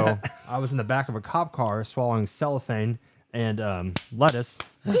 I was in the back of a cop car swallowing cellophane and lettuce.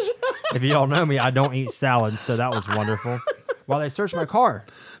 Which, if you don't know me, I don't eat salad, so that was wonderful. While they searched my car.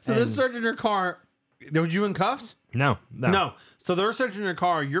 So they're searching your car. Was you in cuffs? No. So they're searching your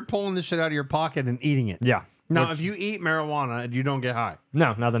car. You're pulling this shit out of your pocket and eating it. Yeah. Now, if you eat marijuana, you don't get high.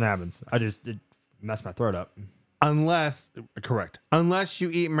 No, nothing happens. It messed my throat up. Unless you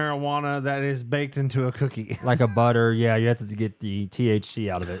eat marijuana that is baked into a cookie. Like a butter. Yeah, you have to get the THC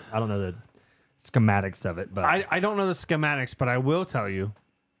out of it. I don't know the schematics of it, but I don't know the schematics, but I will tell you,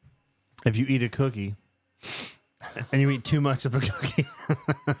 if you eat a cookie and you eat too much of a cookie.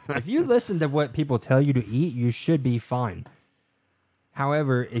 If you listen to what people tell you to eat, you should be fine.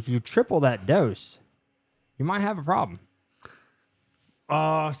 However, if you triple that dose, you might have a problem.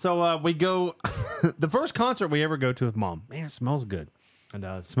 So we go, the first concert we ever go to with mom. Man, it smells good. It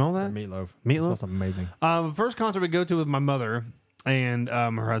does. Smell that? Meatloaf. Meatloaf? Smells amazing. First concert we go to with my mother and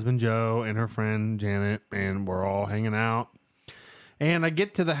her husband Joe and her friend Janet, and we're all hanging out. And I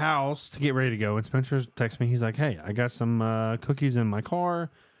get to the house to get ready to go, and Spencer texts me. He's like, "Hey, I got some cookies in my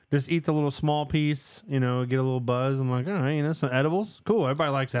car. Just eat the little small piece, get a little buzz." I'm like, "All right, some edibles. Cool. Everybody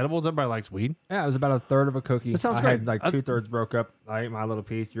likes edibles. Everybody likes weed." Yeah, it was about a third of a cookie. That sounds I great. had like 2/3 broke up. I ate my little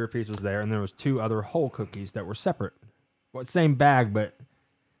piece. Your piece was there, and there was 2 other whole cookies that were separate. Well, same bag, but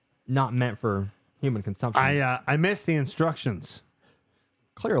not meant for human consumption. I missed the instructions.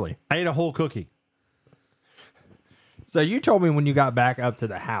 Clearly. I ate a whole cookie. So you told me when you got back up to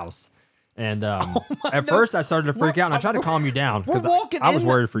the house, and at first I started to freak out, and I tried to calm you down because I was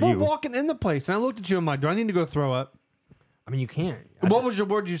worried for you. We're walking in the place, and I looked at you. I'm like, "Do I need to go throw up?" I mean, you can't. What was your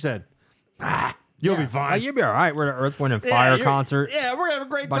word you said? You'll be fine. You'll be all right. We're at an Earth, Wind, and Fire concert. Yeah, we're gonna have a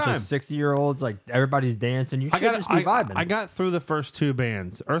great bunch time. of 60-year-olds, like everybody's dancing. You should just be vibing. I got through the first 2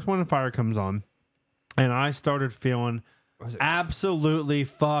 bands. Earth, Wind, and Fire comes on, and I started feeling absolutely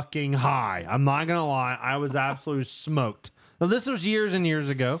fucking high. I'm not gonna lie, I was absolutely smoked. Now this was years and years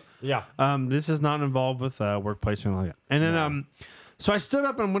ago. Yeah. This is not involved with workplace or anything like that. And then so I stood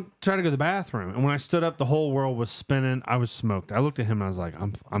up and went to try to go to the bathroom. And when I stood up, the whole world was spinning. I was smoked. I looked at him and I was like,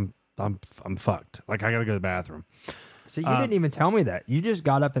 I'm fucked. Like I gotta go to the bathroom. See, you didn't even tell me that. You just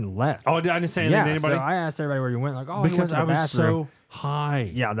got up and left. Oh, I didn't say anything to anybody? So I asked everybody where you went. Like, oh, because you went to the I was bathroom. so high.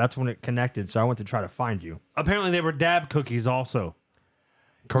 Yeah, that's when it connected. So I went to try to find you. Apparently they were dab cookies also.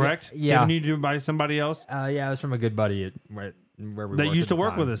 Correct? Yeah. Given you to by somebody else? Yeah, it was from a good buddy at where we that worked used at to the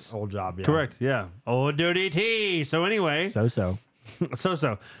work time. with us. Old job, yeah. Correct, yeah. Old dirty tea. So anyway. So.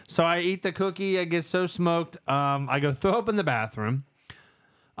 So I eat the cookie. I get so smoked. I go throw up in the bathroom.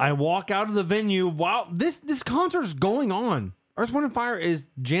 I walk out of the venue while this concert is going on. Earth, Wind, and Fire is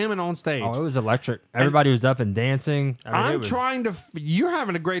jamming on stage. Oh, it was electric. Everybody was up and dancing. You're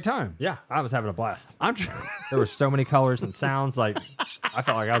having a great time. Yeah, I was having a blast. There were so many colors and sounds. Like I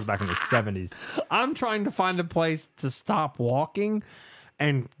felt like I was back in the 70s. I'm trying to find a place to stop walking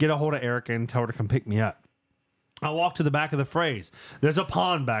and get a hold of Erica and tell her to come pick me up. I walk to the back of the phrase. There's a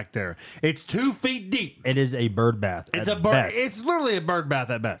pond back there. It's 2 feet deep. It is a bird bath. It's a bird. It's literally a bird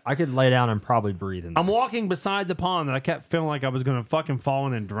bath at best. I could lay down and probably breathe in there. I'm walking beside the pond and I kept feeling like I was going to fucking fall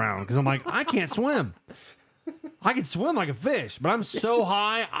in and drown because I'm like, I can't swim. I can swim like a fish, but I'm so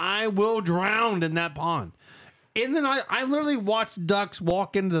high, I will drown in that pond. And then I literally watched ducks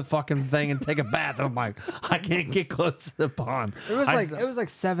walk into the fucking thing and take a bath. And I'm like, I can't get close to the pond. It was like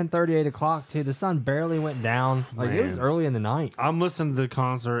 7:30, 8 o'clock too. The sun barely went down. Like it was early in the night. I'm listening to the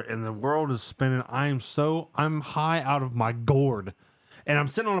concert and the world is spinning. I'm high out of my gourd. And I'm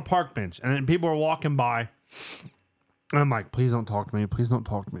sitting on a park bench and then people are walking by. And I'm like, please don't talk to me. Please don't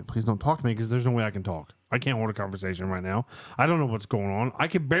talk to me. Please don't talk to me because there's no way I can talk. I can't hold a conversation right now. I don't know what's going on. I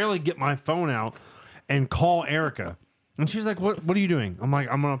could barely get my phone out. and call Erica. And she's like, what are you doing? I'm like,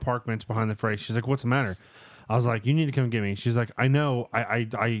 I'm on a park bench behind the freight. She's like, what's the matter? I was like, you need to come get me. She's like, I know.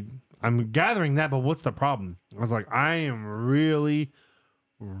 I'm gathering that, but what's the problem? I was like, I am really,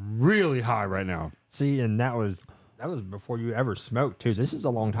 really high right now. See, and that was before you ever smoked too. This is a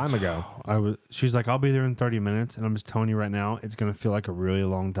long time ago. She's like, I'll be there in 30 minutes, and I'm just telling you right now, it's gonna feel like a really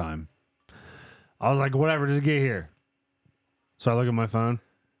long time. I was like, whatever, just get here. So I look at my phone.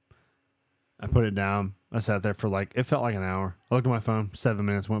 I put it down. I sat there for it felt like an hour. I looked at my phone. 7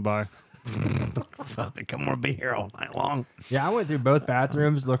 minutes went by. Fuck, I want to be here all night long. Yeah, I went through both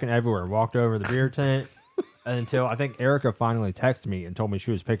bathrooms, looking everywhere. Walked over the beer tent until I think Erica finally texted me and told me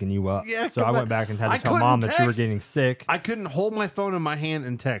she was picking you up. Yeah, so I went back and had to tell Mom that you were getting sick. I couldn't hold my phone in my hand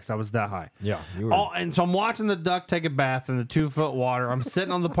and text. I was that high. Yeah, you were. And so I'm watching the duck take a bath in the 2-foot water. I'm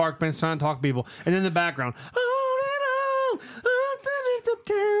sitting on the park bench trying to talk to people, and in the background,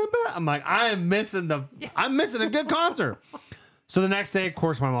 September. I'm like, I'm missing a good concert. So the next day, of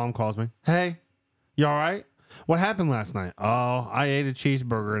course, my mom calls me. Hey, you all right? What happened last night? Oh, I ate a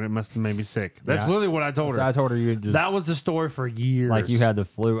cheeseburger and it must have made me sick. That's literally what I told her. I told her that was the story for years. Like you had the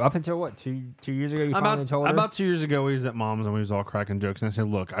flu. Up until what, two years ago you finally told her? About 2 years ago, we was at Mom's and we was all cracking jokes. And I said,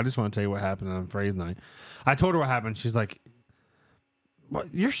 look, I just want to tell you what happened on Phrase night. I told her what happened. She's like,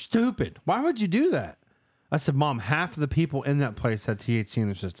 what? You're stupid. Why would you do that? I said, Mom, half of the people in that place had THC in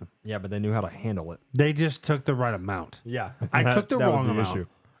their system. Yeah, but they knew how to handle it. They just took the right amount. Yeah. I took the wrong amount. Issue.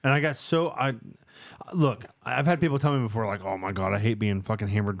 And I got look, I've had people tell me before, like, oh my God, I hate being fucking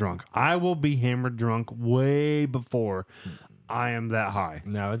hammered drunk. I will be hammered drunk way before I am that high.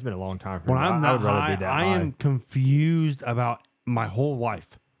 No, it's been a long time for me. When I'm I that would rather high, be that I high. am confused about my whole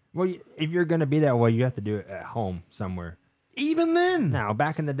life. Well, if you're going to be that way, you have to do it at home somewhere. Even then. Now,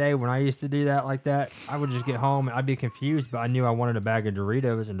 back in the day when I used to do that like that, I would just get home and I'd be confused, but I knew I wanted a bag of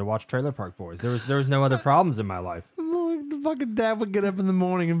Doritos and to watch Trailer Park Boys. There was no other problems in my life. The fucking dad would get up in the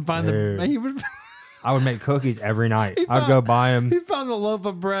morning and find I would make cookies every night. I'd go buy them. He found the loaf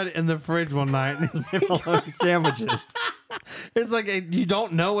of bread in the fridge one night. Sandwiches. It's like you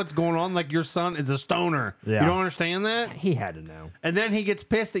don't know what's going on. Like your son is a stoner. Yeah. You don't understand that? He had to know. And then he gets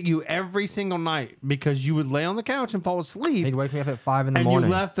pissed at you every single night because you would lay on the couch and fall asleep. He'd wake me up at 5 in the morning.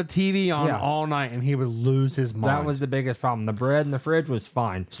 And you left the TV on all night and he would lose his mind. That was the biggest problem. The bread in the fridge was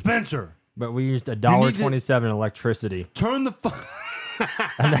fine. Spencer. But we used $1.27 electricity. Turn the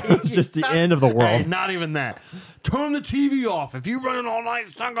and that was just the end of the world. Hey, not even that. Turn the TV off. If you run it all night,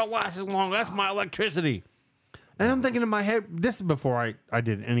 it's not going to last as long. That's my electricity. And I'm thinking in my head, this is before I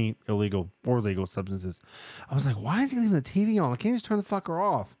did any illegal or legal substances. I was like, why is he leaving the TV on? I can't just turn the fucker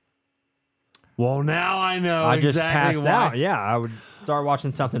off. Well, now I know I exactly just passed why. out. Yeah, I would start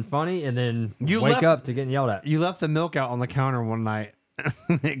watching something funny and then wake up to getting yelled at. You left the milk out on the counter one night.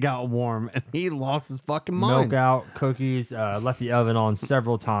 It got warm and he lost his fucking mind. Milk out, cookies, left the oven on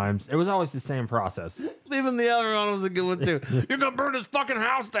several times. It was always the same process. Leaving the oven on was a good one too. You're going to burn this fucking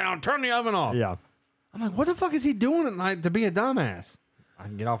house down. Turn the oven off. Yeah. I'm like, what the fuck is he doing at night to be a dumbass? I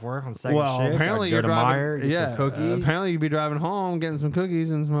can get off work on second shift. Apparently I'd go you're to driving. Meijer, get some cookies. Apparently you'd be driving home, getting some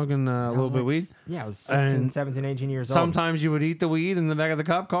cookies and smoking a little bit of weed. Yeah, I was 16, 17, 18 years old. Sometimes you would eat the weed in the back of the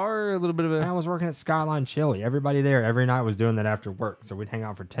cop car, or a little bit of I was working at Skyline Chili. Everybody there every night was doing that after work. So we'd hang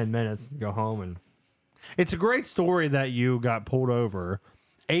out for 10 minutes, go home, and It's a great story that you got pulled over,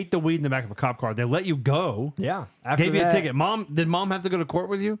 ate the weed in the back of a cop car. They let you go. yeah. Gave you a ticket. Did mom have to go to court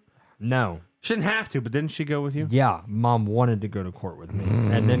with you? No. She didn't have to, but didn't she go with you? Yeah, Mom wanted to go to court with me,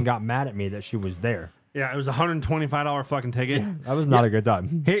 and then got mad at me that she was there. Yeah, it was a $125 fucking ticket. That was not a good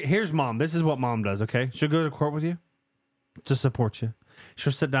time. Here's Mom. This is what Mom does, okay? She'll go to court with you to support you.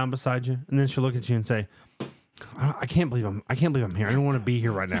 She'll sit down beside you, and then she'll look at you and say, I can't believe I'm here. I don't want to be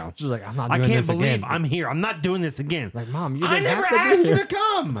here right now. She's like, I'm not doing this again. I can't believe I'm here. I'm not doing this again. Like, Mom, you I didn't never have to asked be you here. to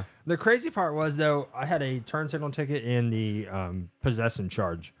come. The crazy part was, though, I had a turn signal ticket and the possession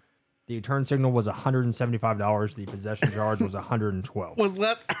charge. The turn signal was $175. The possession charge was $112. Was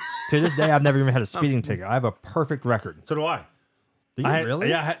less. To this day, I've never even had a speeding ticket. I have a perfect record. So do I. Do you really?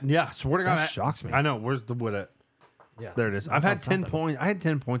 Yeah. Swear to God, That shocks me. I know. Where's the wood at? Yeah. There it is. I've had 10 points. I had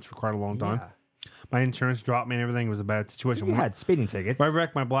 10 points for quite a long time. Yeah. My insurance dropped me and everything. It was a bad situation. You had speeding tickets. I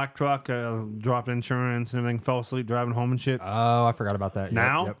wrecked my black truck, dropped insurance and everything, fell asleep driving home and shit. Oh, I forgot about that.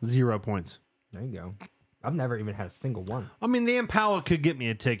 Now, 0 points. There you go. I've never even had a single one. I mean, the Impala could get me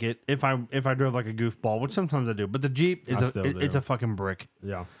a ticket if I drove like a goofball, which sometimes I do. But the Jeep is it's a fucking brick.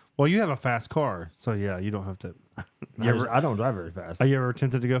 Yeah. Well, you have a fast car, so yeah, you don't have to. I don't drive very fast. Are you ever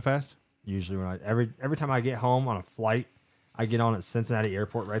tempted to go fast? Usually when every time I get home on a flight, I get on at Cincinnati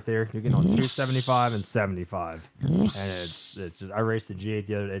Airport right there. You're getting on 275 and 75, and it's just I raced the G8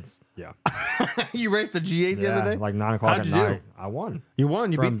 the other day. You raced the G8 the other day, like 9 o'clock How'd at you do? night. I won. You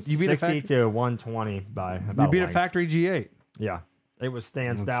won. You From beat a 60 factory. to 120 by about. You beat a length. factory G8. Yeah, it was stand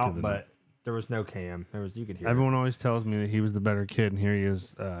That's stout, good to but there was no cam. You could hear. Everyone always tells me that he was the better kid, and here he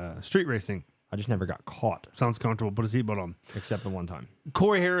is, street racing. I just never got caught, Sounds comfortable. Put a seatbelt on. except the one time.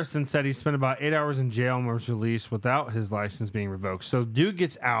 Corey Harrison said he spent about 8 hours in jail and was released without his license being revoked. So dude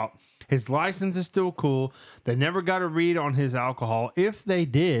gets out. His license is still cool. They never got a read on his alcohol. If they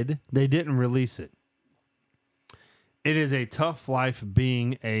did, they didn't release it. It is a tough life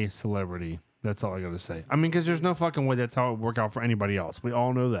being a celebrity. That's all I got to say. I mean, because there's no fucking way that's how it would work out for anybody else. We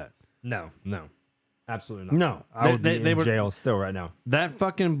all know that. No, absolutely not. No. I would be in would, jail still right now. That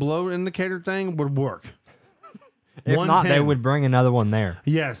fucking blow indicator thing would work. If not, 110. they would bring another one there.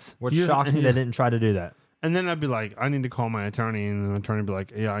 Yes. Which shocks me they didn't try to do that. And then I'd be like, I need to call my attorney, and the attorney would be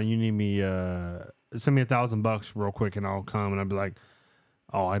like, yeah, you need me, send me $1,000 real quick, and I'll come. And I'd be like,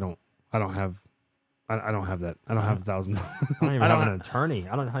 oh, I don't have that. I don't have $1,000. I don't even have an attorney.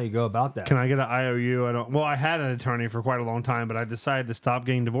 I don't know how you go about that. Can I get an IOU? I don't. Well, I had an attorney for quite a long time, but I decided to stop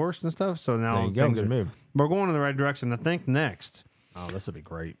getting divorced and stuff. So now There you go. things Good move. we're going in the right direction. I think next. Oh, this will be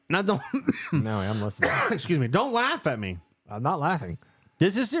great. Now don't. No, I'm listening. Excuse me. Don't laugh at me. I'm not laughing.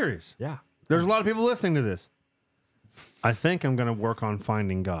 This is serious. Yeah. There's a lot of people listening to this. I think I'm going to work on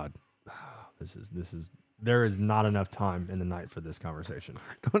finding God. This is. There is not enough time in the night for this conversation.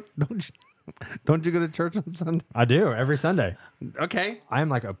 Don't you go to church on Sunday? I do every Sunday. Okay. I am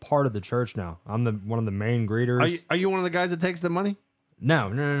like a part of the church now. I'm one of the main greeters. Are you one of the guys that takes the money?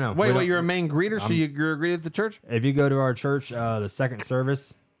 No. Wait, you're a main greeter, so you're a greeter at the church? If you go to our church, the second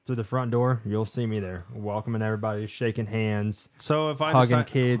service through the front door, you'll see me there, welcoming everybody, shaking hands, So if I hugging decide,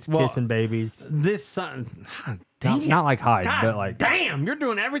 kids, kissing babies. this Sun, Not like hide, God but like damn, you're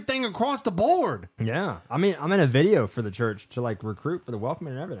doing everything across the board. yeah. I mean, I'm in a video for the church to like recruit for the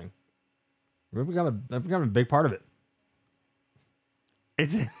welcoming and everything. I've become a big part of it.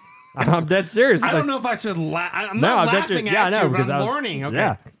 It's. I'm dead serious. I don't know if I should laugh. I'm not laughing at you, but I'm learning. Okay.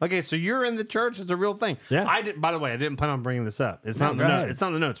 Yeah. Okay. So you're in the church. It's a real thing. Yeah. By the way, I didn't plan on bringing this up. It's No, not in the go notes. ahead. It's not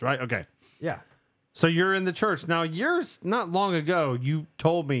in the notes, right? Okay. Yeah. So you're in the church now. Years not long ago, you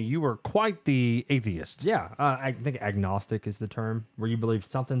told me you were quite the atheist. Yeah. I think agnostic is the term, where you believe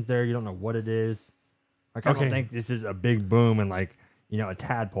something's there, you don't know what it is. Like I Okay. don't think this is a big boom and like a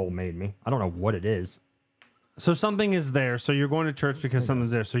tadpole made me. I don't know what it is. So something is there. So you're going to church because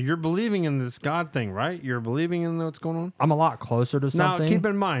something's there. So you're believing in this God thing, right? You're believing in what's going on. I'm a lot closer to something. Now, keep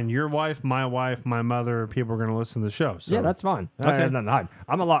in mind, your wife, my mother, people are going to listen to the show. So. Yeah, that's fine. Okay. Nothing to hide.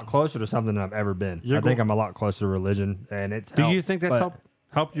 I'm a lot closer to something than I've ever been. I think I'm a lot closer to religion, and it's. Do you helped, think that's but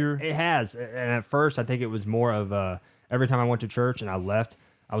helped your? It has. And at first, I think it was more of every time I went to church and I left,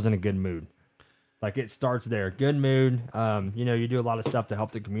 I was in a good mood. Like it starts there, good mood. You do a lot of stuff to help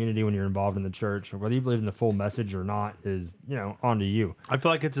the community when you're involved in the church. Whether you believe in the full message or not is, on to you. I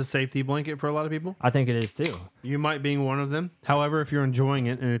feel like it's a safety blanket for a lot of people. I think it is too. You might being one of them. However, if you're enjoying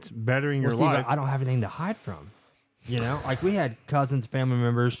it and it's bettering your Well, Steve, life, I don't have anything to hide from. Like we had cousins, family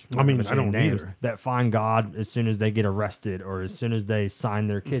members. I mean, I don't names either. that find God as soon as they get arrested or as soon as they sign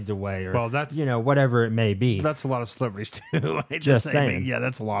their kids away or Well, that's- whatever it may be. that's a lot of celebrities too. I hate to Just say, saying. but yeah,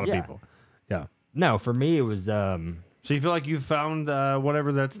 that's a lot of Yeah. people. Yeah. No, for me it was So you feel like you found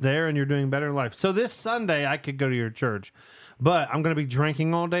whatever that's there and you're doing better in life. So this Sunday I could go to your church, but I'm going to be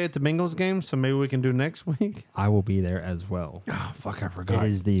drinking all day at the Bengals game. So maybe we can do next week. I will be there as well. Oh, fuck, I It forgot.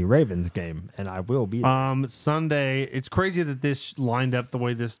 is the Ravens game, and I will be there. Sunday, it's crazy that this lined up the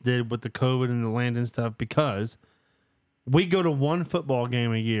way this did with the COVID and the Landon stuff because we go to one football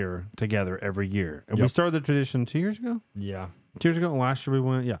game a year together every year. And we Yep. started the tradition 2 years ago? Yeah. 2 years ago? Last year we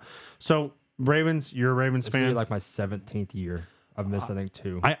went, yeah. So Ravens, you're a Ravens It's fan. really like my 17th year. I've missed, I think,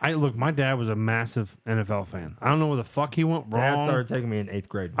 2. I look, my dad was a massive NFL fan. I don't know where the fuck he went Dad wrong. started taking me in 8th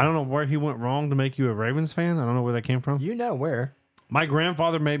grade. I don't know where he went wrong to make you a Ravens fan. I don't know where that came from. You know where? My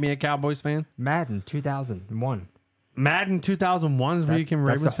grandfather made me a Cowboys fan. Madden 2001. Madden 2001 is where you became a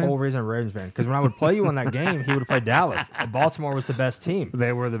That's Ravens the fan. whole reason I'm a Ravens fan. Because when I would play you on that game, he would play Dallas. Baltimore was the best team.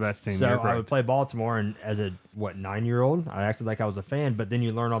 They were the best team. So You're I correct. would play Baltimore, and as a 9-year-old, I acted like I was a fan. But then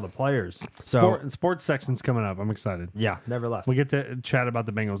you learn all the players. So Sports section's coming up. I'm excited. yeah, never left. We get to chat about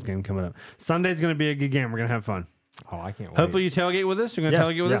the Bengals game coming up. Sunday's going to be a good game. We're going to have fun. Oh, I can't wait. Hopefully you tailgate with us. You're going to Yes,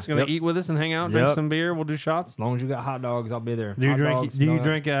 tailgate with yeah, us. You're going to yep. eat with us and hang out, drink Yep. some beer. We'll do shots. As long as you got hot dogs, I'll be there. Do you Hot drink? dogs, Do you no-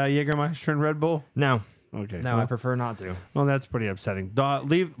 drink Jägermeister and Red Bull? No, Okay. no, well, I prefer not to. well, that's pretty upsetting.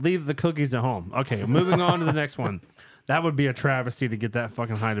 Leave the cookies at home. Okay, moving on to the next one. That would be a travesty to get that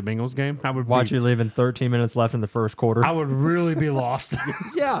fucking high to Bengals game. I would Watch you leaving 13 minutes left in the first quarter. I would really be lost.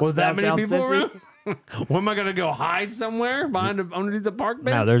 Yeah. With that many people Cincy. around? Where am I going to go hide somewhere underneath the park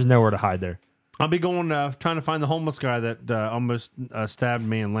bench? No, there's nowhere to hide there. I'll be going trying to find the homeless guy that almost stabbed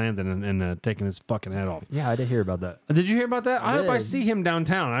me in Landon and taking his fucking head off. Yeah, I did hear about that. Did you hear about that? I hope I did. see him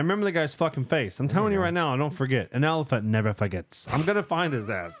downtown. I remember the guy's fucking face. I'm telling you right now, I don't forget. An elephant never forgets. I'm going to find his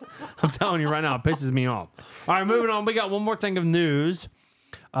ass. I'm telling you right now, it pisses me off. All right, moving on. We got one more thing of news.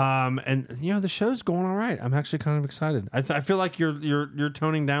 And the show's going all right. I'm actually kind of excited. I feel like you're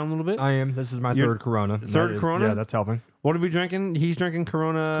toning down a little bit. I am. This is my third Corona. Third Corona? Yeah, that's helping. What are we drinking? He's drinking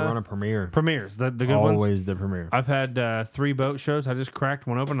Corona. Corona Premier. Premiers, the good ones. Always the Premier. I've had 3 boat shows. I just cracked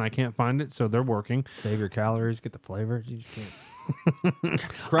one open and I can't find it, so they're working. Save your calories, get the flavor. You just can't.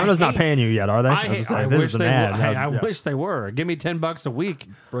 Corona's not paying you yet, are they? I wish they were. I wish they were. Give me $10 a week.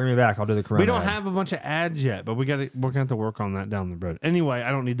 Bring me back. I'll do the Corona. We don't ad. have a bunch of ads yet, but we're gonna have to work on that down the road. Anyway,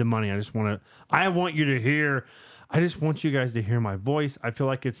 I don't need the money. I want you to hear. I just want you guys to hear my voice. I feel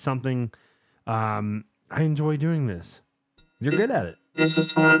like it's something. I enjoy doing this. You're good at it. This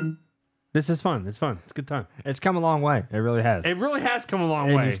is fun. It's fun. It's a good time. It's come a long way. It really has. It really has come a long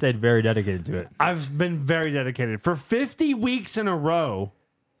and way. you stayed very dedicated to it. I've been very dedicated. For 50 weeks in a row,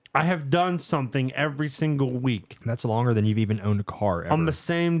 I have done something every single week. That's longer than you've even owned a car ever. On the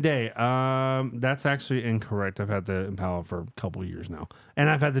same day. That's actually incorrect. I've had the Impala for a couple of years now.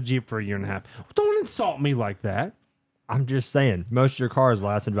 And I've had the Jeep for a year and a half. Don't insult me like that. I'm just saying, most of your cars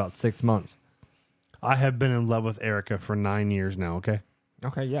lasted about 6 months. I have been in love with Erica for 9 years now, okay?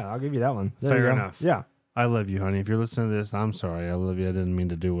 Okay, yeah, I'll give you that one. There Fair you go. enough. Yeah. I love you, honey. If you're listening to this, I'm sorry. I love you. I didn't mean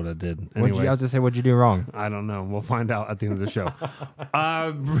to do what I did. I was Anyway, going to say, what'd you do wrong? I don't know. We'll find out at the end of the show.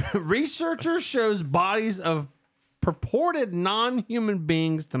 Researchers shows bodies of purported non-human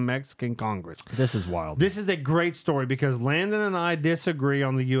beings to Mexican Congress. This is wild. This is a great story because Landon and I disagree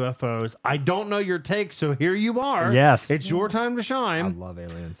on the UFOs. I don't know your take, so here you are. Yes. It's your time to I shine. love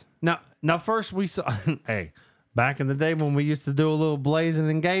aliens. Now first we saw, hey, back in the day when we used to do a little blazing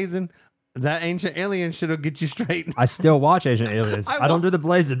and gazing, that ancient alien should have get you straight. I still watch Ancient Aliens. I don't do the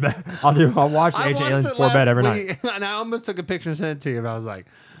blazing, but I'll watch Ancient Aliens before bed every night. And I almost took a picture and sent it to you, but I was like,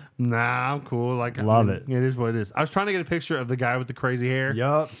 nah, I'm cool. Like, Love it. It is what it is. I was trying to get a picture of the guy with the crazy hair.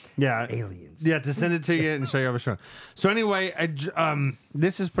 Yup. Yeah. Aliens. Yeah, to send it to you and show you how it's shown. So anyway,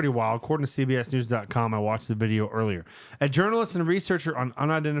 this is pretty wild. According to CBSNews.com, I watched the video earlier. A journalist and researcher on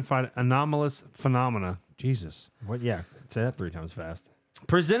unidentified anomalous phenomena, Jesus, What? Yeah. Say that 3 times fast.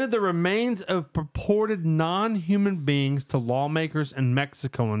 presented the remains of purported non-human beings to lawmakers in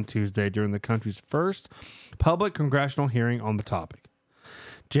Mexico on Tuesday during the country's first public congressional hearing on the topic.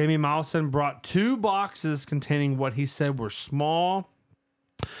 Jamie Mousen brought 2 boxes containing what he said were small,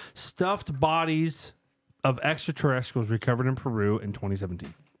 stuffed bodies of extraterrestrials recovered in Peru in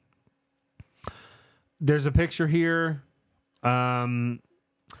 2017. There's a picture here.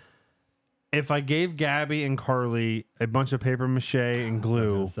 If I gave Gabby and Carly a bunch of paper mache and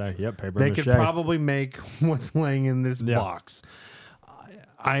glue, Yep, paper they mache. could probably make what's laying in this box.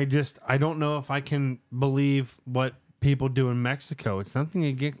 I don't know if I can believe what people do in Mexico. It's nothing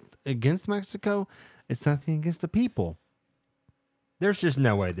against Mexico. It's nothing against the people. There's just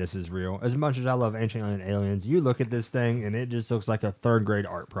no way this is real. As much as I love Ancient Aliens, you look at this thing and it just looks like a 3rd grade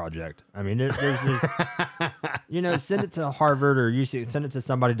art project. I mean, there's just, send it to Harvard or UC, send it to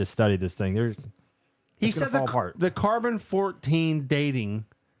somebody to study this thing. He said the carbon-14 dating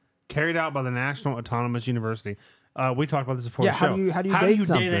carried out by the National Autonomous University. We talked about this before the show. How do you date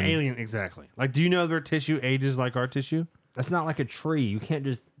something? an alien exactly? Like, do you know their tissue ages like our tissue? That's not like a tree. You can't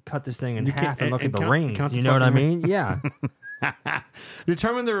just cut this thing in half and look at the count rings. the You know what I fucking mean? Yeah.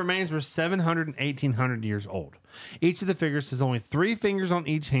 Determined the remains were 700 and 1,800 years old. Each of the figures has only 3 fingers on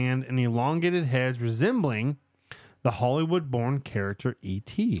each hand and elongated heads resembling the Hollywood-born character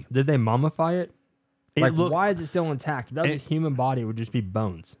E.T. Did they mummify it? Why is it still intact? If that was a human body, it would just be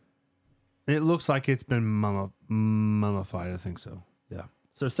bones. It looks like it's been mummified. I think so. Yeah.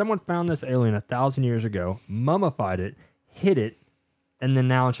 So someone found this alien 1,000 years ago, mummified it, hid it, and then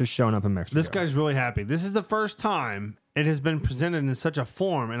now it's just showing up in Mexico. This guy's really happy. This is the first time it has been presented in such a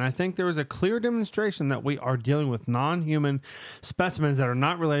form, and I think there is a clear demonstration that we are dealing with non-human specimens that are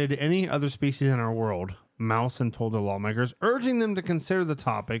not related to any other species in our world. Mousen told the lawmakers, urging them to consider the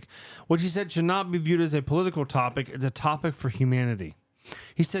topic, which he said should not be viewed as a political topic. It's a topic for humanity.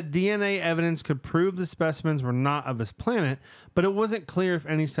 He said DNA evidence could prove the specimens were not of this planet, but it wasn't clear if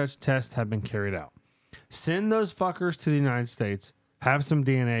any such tests had been carried out. Send those fuckers to the United States, have some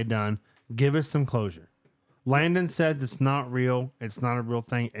DNA done, give us some closure. Landon said it's not real. It's not a real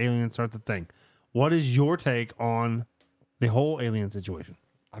thing. Aliens aren't the thing. What is your take on The whole alien situation.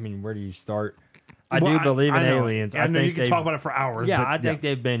 I mean, where do you start? I do believe in aliens. I know you can talk about it for hours. Yeah, but I think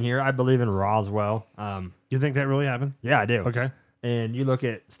they've been here. I believe in Roswell. You think that really happened? Yeah, I do. Okay. And you look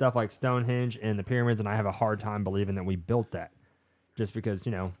at stuff like Stonehenge and the pyramids, and I have a hard time believing that we built that. Just because,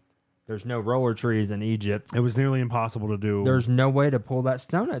 there's no roller trees in Egypt. It was nearly impossible to do. There's no way to pull that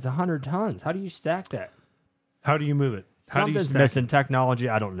stone. It's 100 tons. How do you stack that? How do you move it? How do you Something's stack missing. Technology,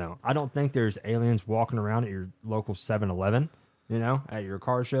 I don't know. I don't think there's aliens walking around at your local 7-Eleven, at your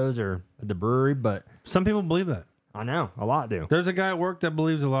car shows or at the brewery, but... Some people believe that. I know. A lot do. There's a guy at work that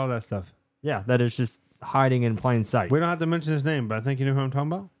believes a lot of that stuff. Yeah, that is just hiding in plain sight. We don't have to mention his name, but I think you know who I'm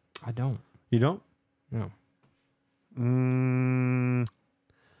talking about. I don't. You don't? No.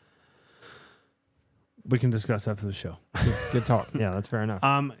 We can discuss after the show. Good talk. Yeah, that's fair enough.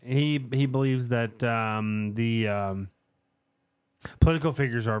 He believes that the political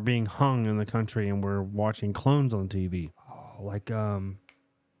figures are being hung in the country, and we're watching clones on TV. Oh, like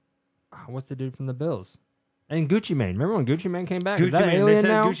what's the dude from the Bills? And Gucci Mane. Remember when Gucci Mane came back? Is that Gucci Mane. alien They said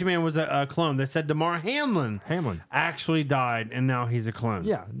now? Gucci Mane was a clone. They said DeMar Hamlin actually died, and now he's a clone.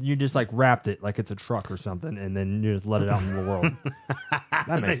 Yeah, you just like wrapped it like it's a truck or something, and then you just let it out in the world.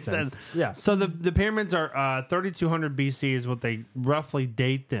 That makes sense. Yeah. So the pyramids are 3200 BC is what they roughly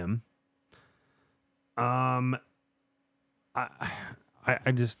date them. I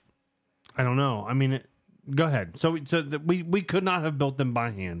don't know. I mean, go ahead. So we could not have built them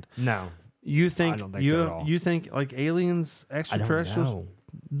by hand. No. You think I don't think so at all. You think like aliens, extraterrestrials? I don't know.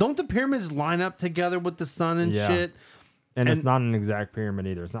 Don't the pyramids line up together with the sun and shit? And it's not an exact pyramid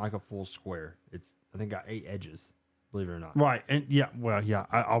either. It's not like a full square. It's I think got 8 edges. Believe it or not. Right. And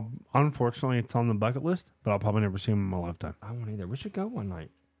I'll unfortunately it's on the bucket list, but I'll probably never see them in my lifetime. I won't either. We should go one night.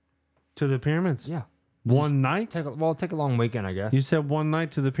 To the pyramids? Yeah. One night? Take a long weekend, I guess. You said one night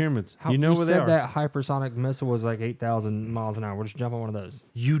to the pyramids. You where they said are. that hypersonic missile was like 8,000 miles an hour. We'll just jump on one of those.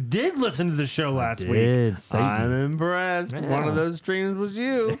 You did listen to the show last week. Satan. I'm impressed. Yeah. One of those streams was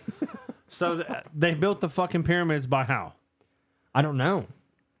you. So they built the fucking pyramids by how? I don't know.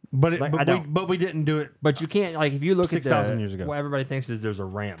 But Like, we didn't do it. But you can't, like, if you look at 6,000 years ago. what everybody thinks is there's a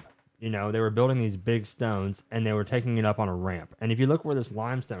ramp. They were building these big stones, and they were taking it up on a ramp. And if you look where this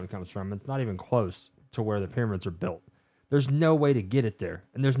limestone comes from, it's not even close to where the pyramids are built. There's no way to get it there,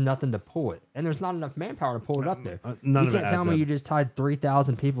 and there's nothing to pull it. And there's not enough manpower to pull it up there. None you of it can't tell adds me up. you just tied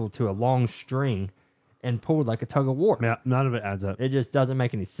 3,000 people to a long string and pulled like a tug of war. Yeah, none of it adds up. It just doesn't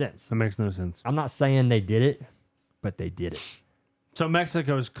make any sense. That makes no sense. I'm not saying they did it, but they did it. So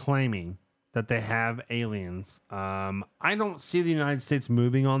Mexico is claiming that they have aliens. I don't see the United States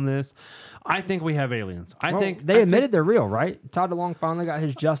moving on this. I think we have aliens. I think they admitted they're real, right? Todd DeLonge finally got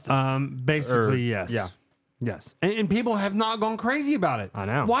his justice. Basically, yes. Yeah. Yes. And people have not gone crazy about it. I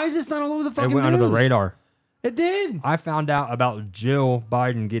know. Why is this not all over the It fucking went under the news? radar. It did. I found out about Jill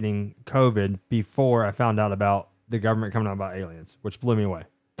Biden getting COVID before I found out about the government coming out about aliens, which blew me away.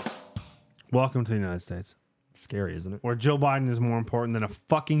 Welcome to the United States, Scary, isn't it? where Joe Biden is more important than a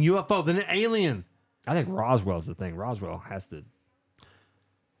fucking UFO, than an alien. I think Roswell's the thing. Roswell has to...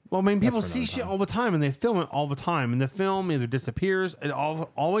 Well, I mean, people for see another shit time. all the time, and they film it all the time, and the film either disappears. It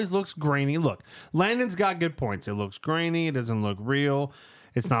always looks grainy. Look, Landon's got good points. It looks grainy. It doesn't look real.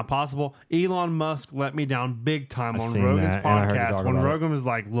 It's not possible. Elon Musk let me down big time on seen Rogan's that, and I heard you podcast. talk When about it. Rogan was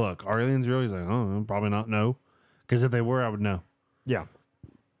like, "Look, are aliens real?" He's like, "Oh, probably not. No, because if they were, I would know. Yeah.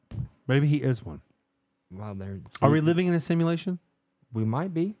 Maybe he is one. Well, Are we living in a simulation? We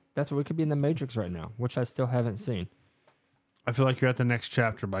might be. That's what we could be in the Matrix right now, which I still haven't seen. I feel like you're at the next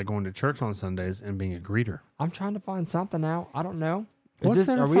chapter by going to church on Sundays and being a greeter. I'm trying to find something out. I don't know.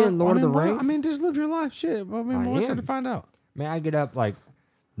 Are we in Lord of the Rings? I mean, just live your life. Shit. I mean, what's there to find out? Man, I get up like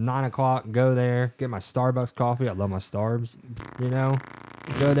 9 o'clock, go there, get my Starbucks coffee. I love my Starbs.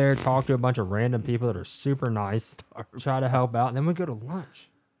 Go there, talk to a bunch of random people that are super nice, try to help out, and then we go to lunch.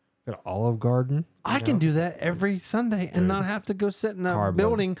 Go to Olive Garden. I can do that every Sunday and not have to go sit in a Hard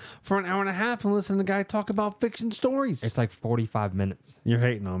building for an hour and a half and listen to a guy talk about fiction stories. It's like 45 minutes. You're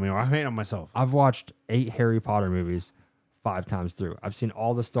hating on me, or I'm hating on myself. I've watched 8 Harry Potter movies 5 times through. I've seen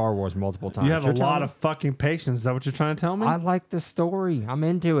all the Star Wars multiple times. You have You're a telling lot me? of fucking patience. Is that what you're trying to tell me? I like the story. I'm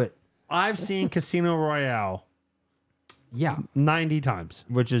into it. I've seen Casino Royale Yeah. 90 times.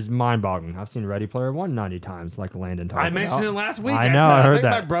 Which is mind-boggling. I've seen Ready Player One 90 times, like Landon talked I about. mentioned it last week. I know, I heard think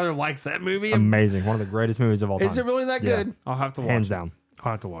that. my brother likes that movie. Amazing. One of the greatest movies of all time. Is it really that Yeah. good? I'll have to watch Hands it. down.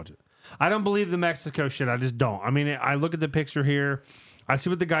 I'll have to watch it. I don't believe the Mexico shit. I just don't. I mean, I look at the picture here. I see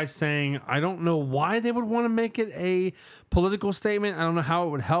what the guy's saying. I don't know why they would want to make it a political statement. I don't know how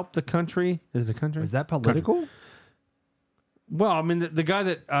it would help the country. Is the country? Is that political? Well, I mean, the guy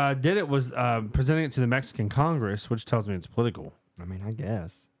that did it was presenting it to the Mexican Congress, which tells me it's political. I mean, I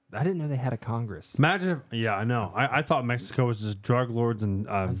guess. I didn't know they had a Congress. Imagine if, yeah, I know. I thought Mexico was just drug lords and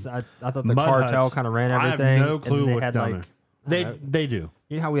I thought the mud cartel huts. kind of ran I everything. have no clue and they what's had down like, there. They do.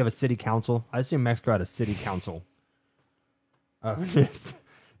 You know how we have a city council? I assume Mexico had a city council. Just,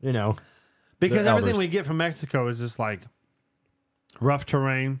 you know. Because the everything elders. we get from Mexico is just like rough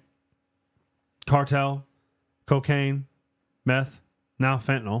terrain, cartel, cocaine, meth, now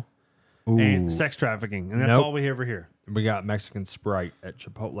fentanyl, and sex trafficking. And that's Nope. all we ever hear. We got Mexican Sprite at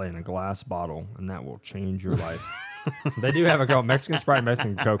Chipotle in a glass bottle, and that will change your life. They do have a Coke. Mexican Sprite and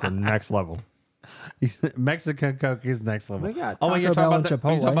Mexican Coke are next level. Mexican Coke is next level. We got oh, you're Taco Bell talking and about you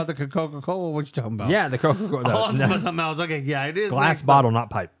Chipotle. talking about the Coca-Cola? What you talking about? Yeah, the Coca-Cola. Oh, I'm talking no, about something else. Okay, yeah, it is. glass next bottle, not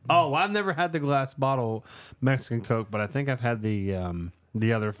pipe. Oh, I've never had the glass bottle Mexican Coke, but I think I've had the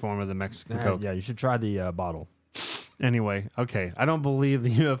other form of the Mexican Coke. Yeah, you should try the bottle. Anyway, okay. I don't believe the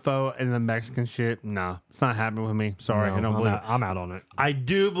UFO and the Mexican shit. No, it's not happening with me. Sorry, No, I don't believe it. I'm out on it. I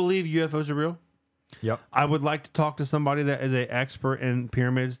do believe UFOs are real. Yep. I would like to talk to somebody that is an expert in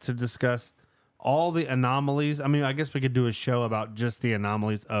pyramids to discuss all the anomalies. I mean, I guess we could do a show about just the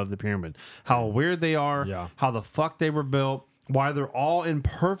anomalies of the pyramid. How weird they are, Yeah. how the fuck they were built, why they're all in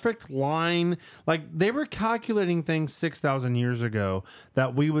perfect line. Like, they were calculating things 6,000 years ago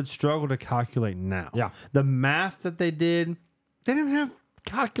that we would struggle to calculate now. Yeah. The math that they did, they didn't have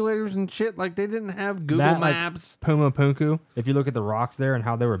calculators and shit. Like, they didn't have Google That, like, Maps. Puma Punku, if you look at the rocks there and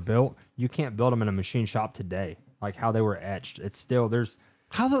how they were built, you can't build them in a machine shop today. Like how they were etched. It's still, there's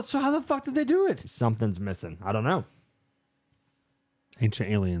How the fuck did they do it? something's missing. I don't know. Ancient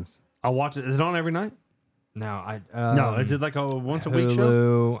Aliens. I'll watch it. Is it on every night? No, No, is it like a once a week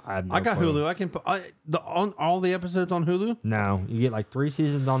show? Hulu. I have no I got clue. Hulu. I can put on all the episodes on Hulu. No, you get like 3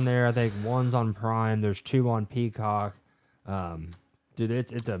 seasons on there. I think one's on Prime. There's 2 on Peacock. Dude,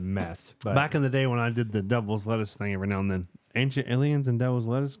 it's a mess. But Back in the day when I did the Devil's Lettuce thing every now and then, Ancient Aliens and Devil's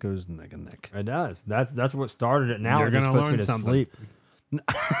Lettuce goes neck and neck. it does. That's what started it. Now You're it just gonna puts me learn to something. sleep.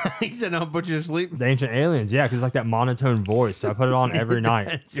 He said, "I'll put you to sleep." The Ancient Aliens, yeah, because it's like that monotone voice. So I put it on every night.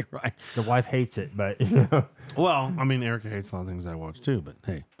 Yes, you're right. The wife hates it, but you know. Well, I mean, Erica hates a lot of things I watch too, but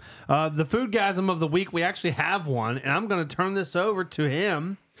hey. The Foodgasm of the week, we actually have one, and I'm going to turn this over to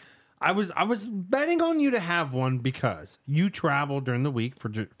him. I was betting on you to have one because you travel during the week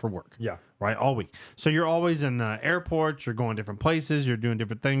for work. Yeah. Right, all week. So you're always in airports, you're going different places, you're doing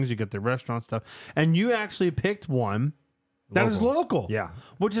different things, you get the restaurant stuff, and you actually picked one that is local. Yeah.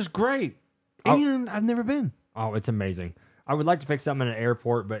 Which is great. Oh. And I've never been. Oh, it's amazing. I would like to pick something in an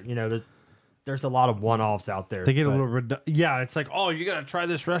airport, but you know, there's a lot of one-offs out there. They get a but- little yeah, it's like, oh, you got to try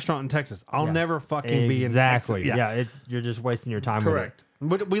this restaurant in Texas. I'll Yeah. never fucking be in Texas. Exactly. Yeah, you're just wasting your time. Correct.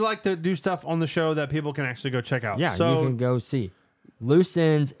 But we like to do stuff on the show that people can actually go check out. With it. Yeah, so you can go see Loose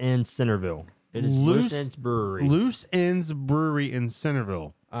Ends in Centerville. It is Loose Ends Brewery. Loose Ends Brewery in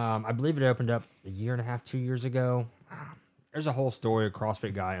Centerville. I believe it opened up a year and a half, 2 years ago. There's a whole story. A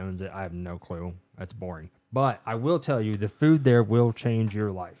CrossFit guy owns it. I have no clue. That's boring. But I will tell you, the food there will change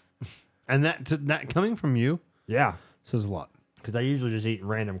your life. And that coming from you Yeah, says a lot. because I usually just eat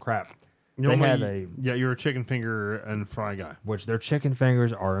random crap. You They know, have yeah, you're a chicken finger and fry guy. which their chicken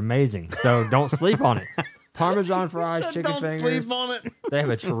fingers are amazing. So don't sleep on it. Parmesan fries, Said chicken don't fingers. sleep on it. They have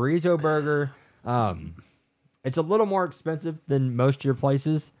a chorizo burger. It's a little more expensive than most of your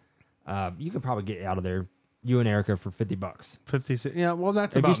places. You can probably get out of there, you and Erica, for $50. 56. Yeah, well,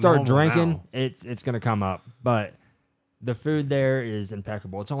 that's If about you start normal drinking, now. it's going to come up. But the food there is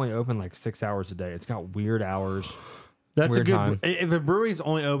impeccable. It's only open like 6 hours a day. It's got weird hours. That's a weird good. time. If a brewery's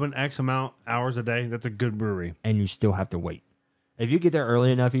only open X amount hours a day, that's a good brewery. And you still have to wait. If you get there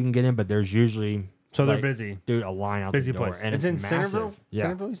early enough, you can get in, but there's usually So they're like, busy. Dude, a line out Busy the door. place. And it's in massive. Centerville? Yeah.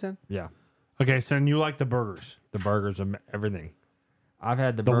 Centerville, you said? Yeah. Okay, so you like the burgers. The burgers are everything. I've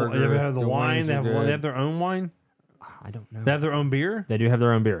had the You burger. ever have the wine? wings They are have, good. they have their own wine? I don't know. They have their own beer? They do have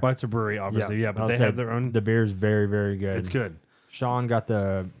their own beer. Well, it's a brewery, obviously. Yeah, but I'll they say have their own. The beer's very, very good. It's good. Sean got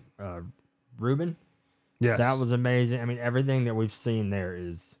the Reuben. Yes. That was amazing. I mean, everything that we've seen there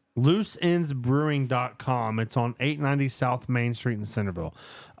is LooseEndsBrewing.com. It's on 890 South Main Street in Centerville.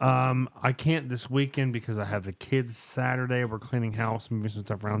 I can't this weekend because I have the kids Saturday. We're cleaning house, moving some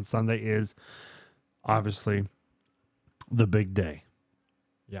stuff around. Sunday is obviously the big day.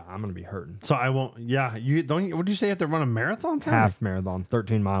 yeah. I'm gonna be hurting. So I won't. Yeah, you don't. What do you say? You have to run a marathon? Saturday? Half marathon,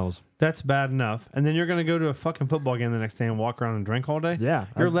 13 miles. That's bad enough. And then you're gonna go to a fucking football game the next day and walk around and drink all day. Yeah,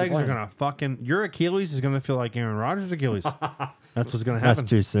 your that's the legs are plan. gonna fucking. Your Achilles is gonna feel like Aaron Rodgers' Achilles. That's what's gonna happen. That's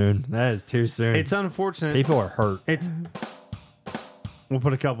too soon. That is too soon. It's unfortunate. People are hurt. It's We'll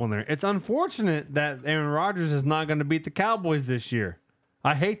put a couple in there. It's unfortunate that Aaron Rodgers is not going to beat the Cowboys this year.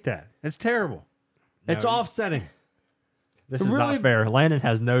 I hate that. It's terrible. It's offsetting. This is not fair. Landon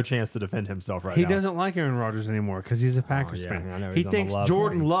has no chance to defend himself right now. He doesn't like Aaron Rodgers anymore because he's a Packers fan. I know He thinks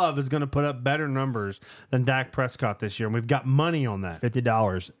Jordan Love is going to put up better numbers than Dak Prescott this year, and we've got money on that.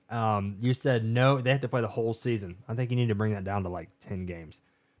 $50. You said no, they have to play the whole season. I think you need to bring that down to like 10 games.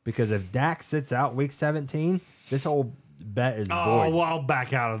 Because if Dak sits out week 17, this whole bet is void. Oh, well, I'll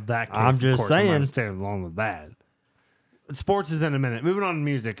back out of that case. I'm just saying. I'm staying along with that. Sports is in a minute. Moving on to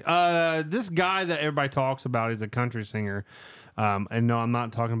music. This guy that everybody talks about, he's a country singer. And no, I'm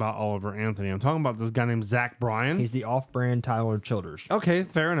not talking about Oliver Anthony. I'm talking about this guy named Zach Bryan. He's the off-brand Tyler Childers. Okay,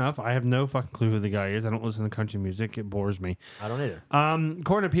 fair enough. I have no fucking clue who the guy is. I don't listen to country music. It bores me. I don't either.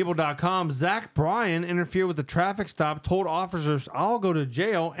 According to people.com, Zach Bryan interfered with a traffic stop, told officers, I'll go to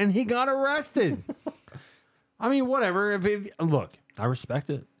jail, and he got arrested. I mean, whatever. Look. I respect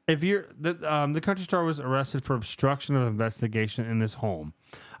it. If you're the country star was arrested for obstruction of investigation in his home.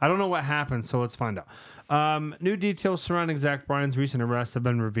 I don't know what happened, so let's find out. New details surrounding Zach Bryan's recent arrest have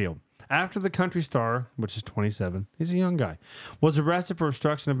been revealed. After the country star, which is 27, he's a young guy, was arrested for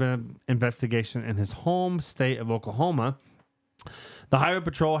obstruction of an investigation in his home state of Oklahoma, the Highway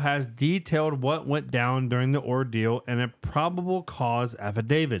Patrol has detailed what went down during the ordeal in a probable cause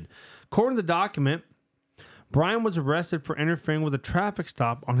affidavit. According to the document, Bryan was arrested for interfering with a traffic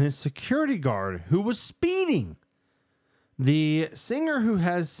stop on his security guard who was speeding. The singer, who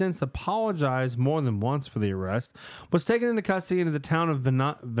has since apologized more than once for the arrest, was taken into custody into the town of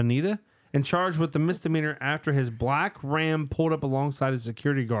Veneta and charged with the misdemeanor after his black Ram pulled up alongside his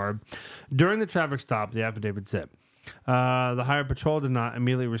security guard during the traffic stop, the affidavit said. The Highway Patrol did not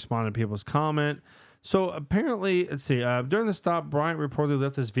immediately respond to people's comment. So apparently, let's see, during the stop, Bryant reportedly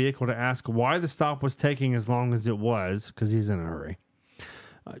left his vehicle to ask why the stop was taking as long as it was, because he's in a hurry.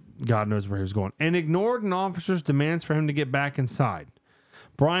 God knows where he was going. And ignored an officer's demands for him to get back inside.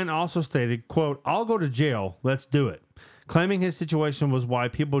 Bryan also stated, quote, I'll go to jail, let's do it. Claiming his situation was why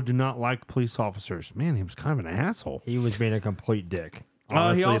people do not like police officers. Man, he was kind of an asshole. He was being a complete dick.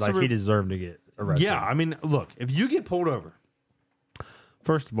 Honestly, he deserved to get arrested. Yeah, I mean, look, if you get pulled over,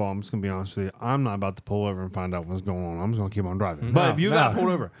 first of all, I'm just going to be honest with you. I'm not about to pull over and find out what's going on. I'm just going to keep on driving. But if you got pulled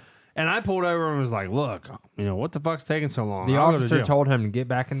over, and I pulled over and was like, look, what the fuck's taking so long? The officer told him to get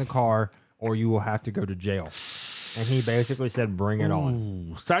back in the car or you will have to go to jail. And he basically said, bring it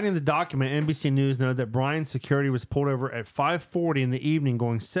on. Citing the document, NBC News noted that Bryan's security was pulled over at 5:40 in the evening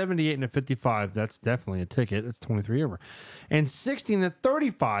going 78 and a 55. That's definitely a ticket. That's 23 over. And 60 and a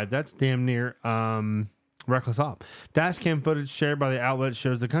 35. That's damn near... reckless op. Dashcam footage shared by the outlet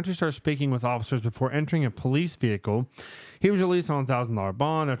shows the country star speaking with officers before entering a police vehicle. He was released on a $1,000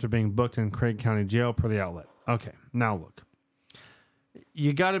 bond after being booked in Craig County Jail per the outlet. Okay, now look.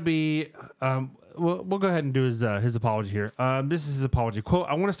 You got to be... we'll go ahead and do his apology here. This is his apology. Quote,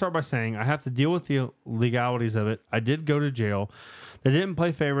 I want to start by saying I have to deal with the legalities of it. I did go to jail. They didn't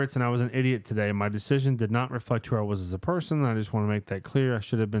play favorites, and I was an idiot today. My decision did not reflect who I was as a person. I just want to make that clear. I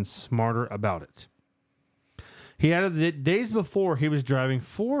should have been smarter about it. He added that days before, he was driving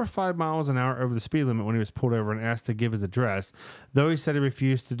 4 or 5 miles an hour over the speed limit when he was pulled over and asked to give his address, though he said he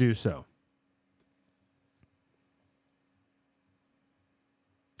refused to do so.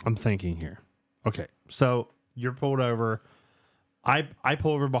 I'm thinking here. Okay, so you're pulled over. I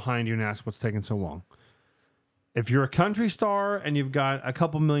pull over behind you and ask what's taking so long. If you're a country star and you've got a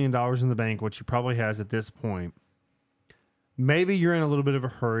couple $1 million in the bank, which he probably has at this point, maybe you're in a little bit of a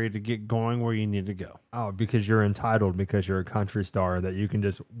hurry to get going where you need to go. Oh, because you're entitled because you're a country star that you can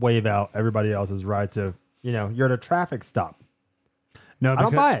just wave out everybody else's rights of, you're at a traffic stop. No, I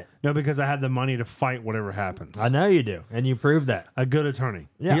don't buy it. No, because I had the money to fight whatever happens. I know you do, and you proved that. A good attorney.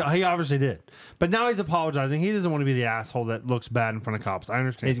 Yeah. He obviously did. But now he's apologizing. He doesn't want to be the asshole that looks bad in front of cops. I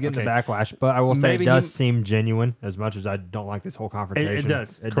understand. He's getting the backlash, but I will say it does seem genuine, as much as I don't like this whole confrontation. It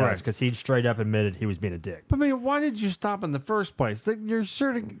does. It correct. does, because he straight up admitted he was being a dick. But, why did you stop in the first place? Your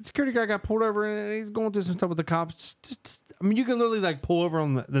security guy got pulled over, and he's going through some stuff with the cops. You can literally pull over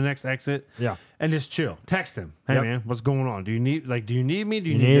on the next exit, and just chill. Text him, hey man, what's going on? Do you need me? Do you need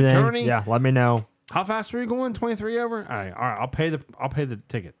an attorney? Yeah, let me know. How fast are you going? 23 over? All right. I'll pay the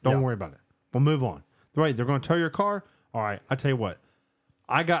ticket. Don't worry about it. We'll move on. Right, they're going to tow your car. All right. I tell you what,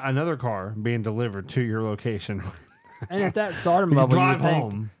 I got another car being delivered to your location. And at that stardom level, drive you think,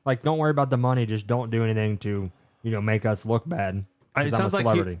 home. Don't worry about the money. Just don't do anything to make us look bad. It sounds I'm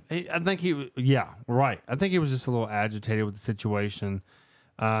a celebrity. I think right. I think he was just a little agitated with the situation.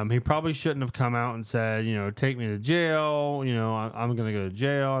 He probably shouldn't have come out and said, take me to jail. I'm going to go to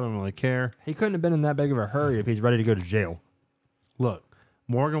jail. I don't really care. He couldn't have been in that big of a hurry if he's ready to go to jail. Look,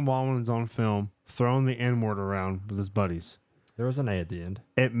 Morgan Wallen's on film throwing the N-word around with his buddies. There was an A at the end.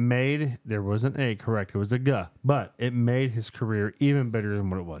 There was an A, correct. It was a G, but it made his career even better than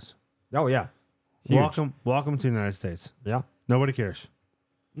what it was. Oh, yeah. Huge. Welcome to the United States. Yeah. Nobody cares.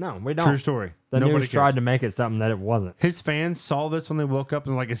 No, we don't. True story. The Nobody news cares. tried to make it something that it wasn't. His fans saw this when they woke up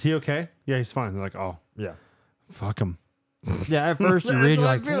and like, is he okay? Yeah, he's fine. They're like, oh, Yeah. fuck him. Yeah, at first you read, you're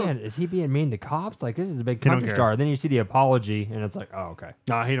like, That's how it feels. man, is he being mean to cops? Like, this is a big He don't country care. star. Then you see the apology, and it's like, oh, okay.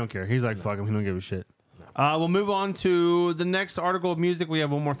 Nah, he don't care. He's like, fuck him. He don't give a shit. We'll move on to the next article of music. We have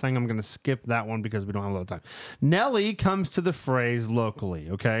one more thing. I'm going to skip that one because we don't have a lot of time. Nelly comes to the phrase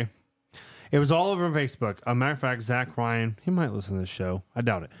locally, okay? It was all over on Facebook. A matter of fact, Zach Ryan, he might listen to this show. I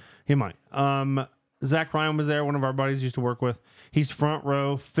doubt it. He might. Zach Ryan was there, one of our buddies used to work with. He's front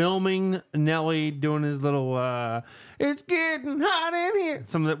row filming Nelly doing his little, it's getting hot in here.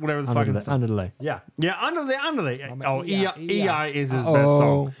 Whatever the fucking song. Underlay. Yeah. Yeah, underlay. Oh, EI is his best Oh.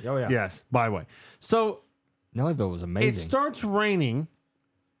 song. Oh, yeah. Yes, byway. So Nellyville was it amazing. starts raining.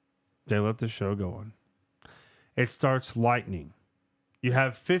 They let the show go on. It starts lightning. You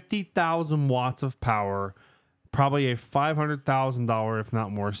have 50,000 watts of power, probably a $500,000, if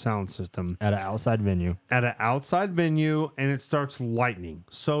not more, sound system At an outside venue. at an outside venue, and it starts lightning.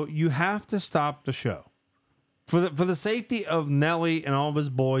 So you have to stop the show. For the safety of Nelly and all of his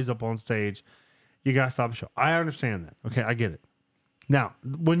boys up on stage, you got to stop the show. I understand that. Okay, I get it. Now,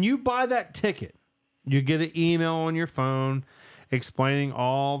 when you buy that ticket, you get an email on your phone explaining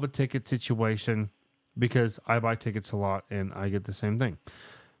all the ticket situation, because I buy tickets a lot and I get the same thing.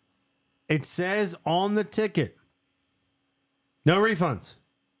 It says on the ticket, no refunds.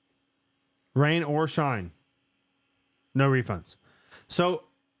 Rain or shine. No refunds. So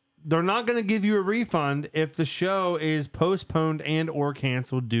they're not going to give you a refund if the show is postponed and or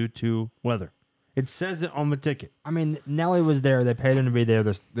canceled due to weather. It says it on the ticket. I mean, Nelly was there. They paid him to be there.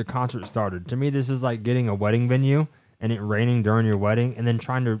 The concert started. To me, this is like getting a wedding venue and it raining during your wedding and then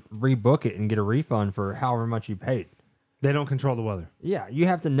trying to rebook it and get a refund for however much you paid. They don't control the weather. Yeah, you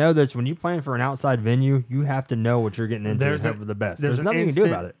have to know this. When you plan for an outside venue, you have to know what you're getting into and hope for the best. There's an nothing you can do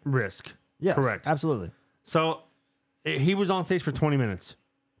about it. Risk. Yes, correct. Absolutely. So he was on stage for 20 minutes.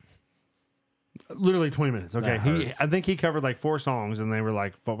 Literally 20 minutes. Okay. That hurts. I think he covered like 4 songs and they were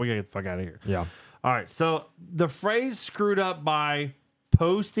like, "Fuck, we got to get the fuck out of here." Yeah. All right. So the phrase screwed up by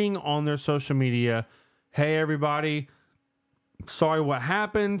posting on their social media, "Hey, everybody, sorry what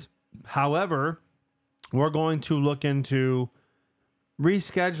happened. However, we're going to look into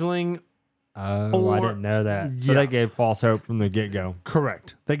rescheduling." Oh, I didn't know that. So they gave false hope from the get-go.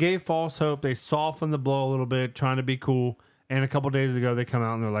 Correct. They gave false hope. They softened the blow a little bit, trying to be cool. And a couple days ago, they come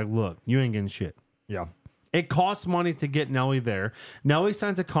out and they're like, "Look, you ain't getting shit." Yeah. It costs money to get Nelly there. Nelly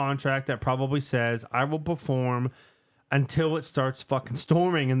signs a contract that probably says, "I will perform until it starts fucking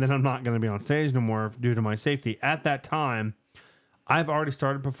storming, and then I'm not going to be on stage no more due to my safety." At that time, I've already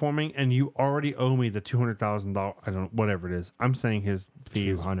started performing, and you already owe me the $200,000. I don't know, whatever it is. I'm saying his fee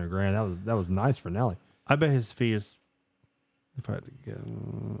is $200,000. That was nice for Nelly. I bet his fee is, if I had to guess,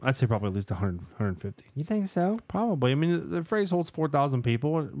 I'd say probably at least 150. You think so? Probably. I mean, the phrase holds 4,000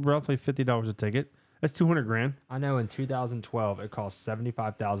 people, roughly $50 a ticket. That's $200,000. I know in 2012 it cost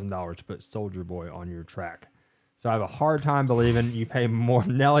 $75,000 to put Soldier Boy on your track. So I have a hard time believing you pay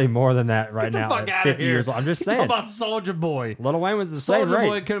Nelly more than that right Get the now. fuck at outta 50 here. years old. I'm just Talk saying. about Soldier Boy. Lil Wayne was the same Soldier rate.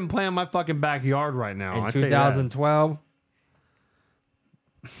 Boy couldn't play in my fucking backyard right now. In I tell you that. 2012.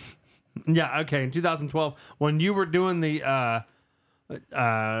 Yeah, okay. In 2012, when you were doing the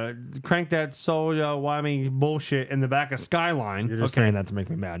crank that soldier, why me bullshit in the back of Skyline. You're just saying that to make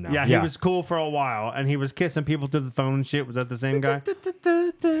me mad now. Yeah, he was cool for a while, and he was kissing people through the phone and shit. Was that the same guy? Shut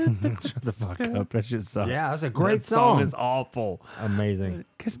the fuck up. That shit sucks. Yeah, that's a great that song. song. Is awful. Amazing.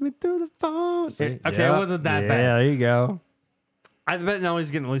 Kiss me through the phone. See? Okay, Yeah. it wasn't that Yeah, bad. there you go. I bet now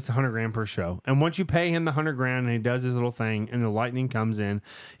he's getting at least $100,000 per show. And once you pay him the $100,000 and he does his little thing and the lightning comes in,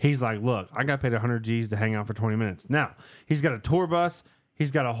 he's like, "Look, I got paid 100 G's to hang out for 20 minutes." Now, he's got a tour bus.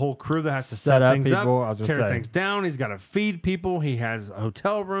 He's got a whole crew that has to set up things people, I up, was gonna tear say. things down. He's got to feed people. He has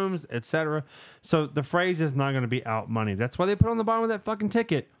hotel rooms, etc. So the phrase is not going to be out money. That's why they put on the bottom of that fucking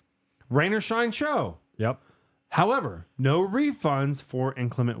ticket, "Rain or shine show." Yep. However, no refunds for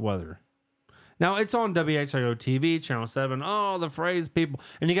inclement weather. Now, it's on WHIO TV, Channel 7, oh, the phrase people.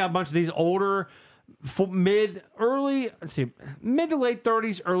 And you got a bunch of these older, mid to late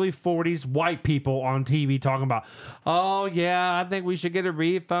 30s, early 40s white people on TV talking about, "Oh, yeah, I think we should get a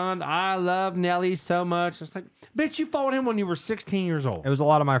refund. I love Nelly so much." It's like, bitch, you followed him when you were 16 years old. It was a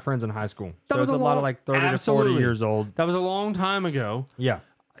lot of my friends in high school. So That was it was a lot of like 30 to 40 years old. That was a long time ago. Yeah.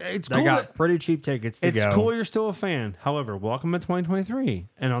 it's They cool. got pretty cheap tickets to go. It's cool you're still a fan. However, welcome to 2023.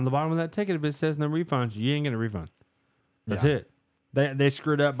 And on the bottom of that ticket, if it says no refunds, you ain't getting a refund. That's it. They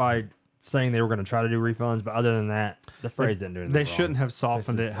screwed up by saying they were going to try to do refunds, but other than that, the phrase didn't do anything They wrong. shouldn't have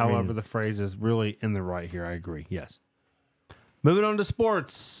softened it. However, the phrase is really in the right here. I agree. Yes. Moving on to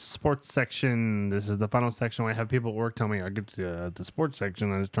sports section. This is the final section. I have people at work tell me I get to the sports section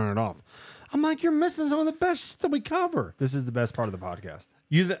and I just turn it off. I'm like, you're missing some of the best shit that we cover. This is the best part of the podcast.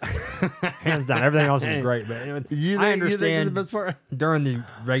 You, Hands down. Everything else is great, but I understand the best part? during the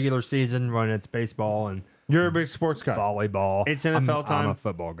regular season when it's baseball and You're a big sports guy. volleyball. It's NFL time. I'm a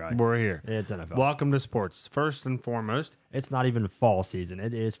football guy. We're here. It's NFL. Welcome to sports. First and foremost, It's not even fall season.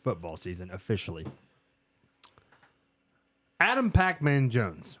 It is football season officially. Adam Pacman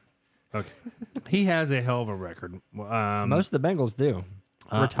Jones. Okay. He has a hell of a record. Most of the Bengals do.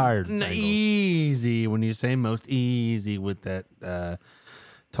 Retired Bengals. Easy when you say most, easy with that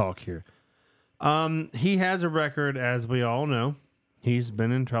talk here. He has a record, as we all know. He's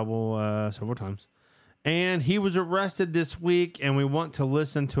been in trouble several times. And he was arrested this week, and we want to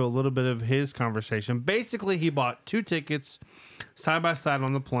listen to a little bit of his conversation. Basically, he bought 2 tickets side by side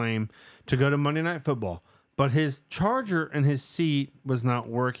on the plane to go to Monday Night Football. But his charger in his seat was not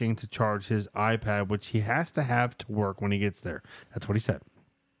working to charge his iPad, which he has to have to work when he gets there. That's what he said.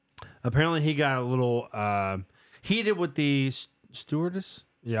 Apparently, he got a little heated with the stewardess.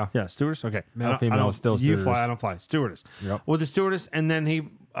 Yeah. Yeah, stewardess. Okay. Male, female, still You stewardess. fly, I don't fly. Stewardess. Yep. With the stewardess, and then he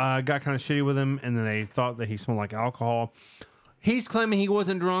got kind of shitty with him, and then they thought that he smelled like alcohol. He's claiming he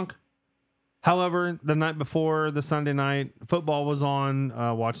wasn't drunk. However, the night before, the Sunday night, football was on,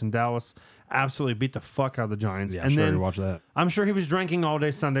 watching Dallas. Absolutely beat the fuck out of the Giants. Yeah, and sure, then you watch that. I'm sure he was drinking all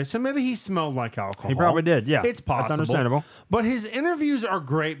day Sunday, so maybe he smelled like alcohol. He probably did, yeah. It's possible. That's understandable. But his interviews are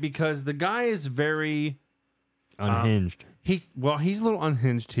great because the guy is very... Unhinged. He's a little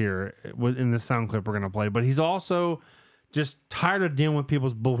unhinged here in the sound clip we're going to play, but he's also just tired of dealing with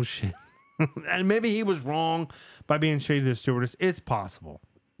people's bullshit. And maybe he was wrong by being shady to the stewardess. It's possible.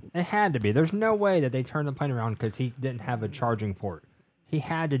 It had to be. There's no way that they turned the plane around because he didn't have a charging port. He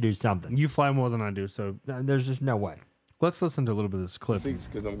had to do something. You fly more than I do, so There's just no way. let's listen to a little bit of this clip.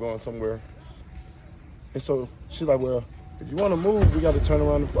 Because I'm going somewhere. And so she's like, well, if you want to move, we got to turn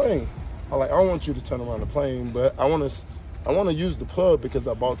around the plane. I'm like, I don't want you to turn around the plane, but I want to use the plug because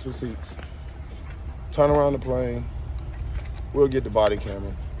I bought 2 seats. Turn around the plane. We'll get the body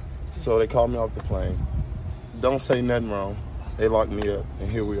camera. So they called me off the plane. Don't say nothing wrong. They locked me up,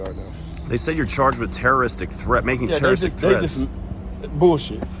 and here we are now. They said you're charged with making terroristic they threats. just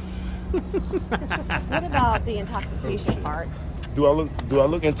bullshit. What about the intoxication part? Do I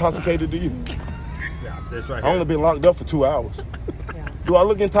look intoxicated to you? Yeah, this right I only been locked up for 2 hours. Yeah. Do I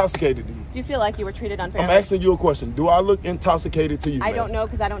look intoxicated to you? Do you feel like you were treated unfairly? I'm asking you a question. Do I look intoxicated to you? I man? don't know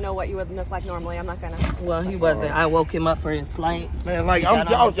because I don't know what you would look like normally. I'm not gonna. Well, he wasn't. I woke him up for his flight. Man, like He got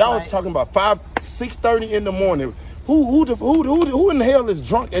on his y'all flight. talking about 6:30 in the morning. Who in the hell is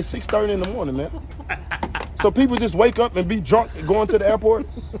drunk at 6:30 in the morning, man? So people just wake up and be drunk and going to the airport?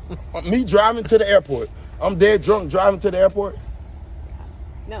 Me driving to the airport. I'm dead drunk driving to the airport.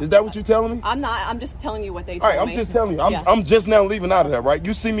 No. Is that what you're telling me? I'm not. I'm just telling you what they All told right, me. I'm just telling you. Yeah. I'm just now leaving out of that, right?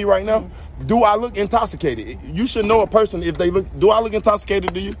 You see me right now? Do I look intoxicated? You should know a person if they look. Do I look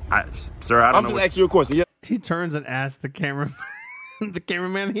intoxicated to you? Sir, I don't I'm know. just asking you a question. Yeah. He turns and asks the cameraman.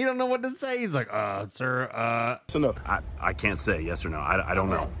 He don't know what to say. He's like, sir, So no. I can't say yes or no. I don't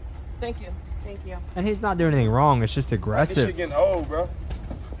know. Thank you. Thank you. And he's not doing anything wrong. It's just This aggressive. shit getting old, bro.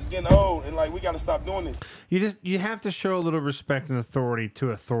 It's getting old, and like we got to stop doing this. you have to show a little respect and authority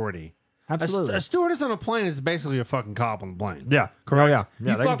to authority. Absolutely. A stewardess on a plane is basically a fucking cop on the plane. Yeah. Correct. Oh, yeah.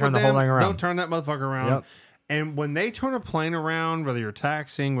 Yeah, You they can fuck turn with the whole them, thing around. Don't turn that motherfucker around. Yep. And when they turn a plane around, whether you're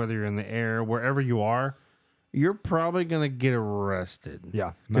taxiing, whether you're in the air, wherever you are, you're probably gonna get arrested.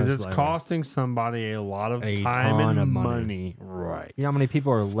 Yeah, because most it's likely. costing somebody a lot of A time ton and of money. money. Right. You know how many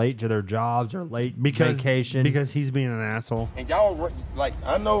people are late to their jobs or late vacation? Because he's being an asshole. And y'all, like,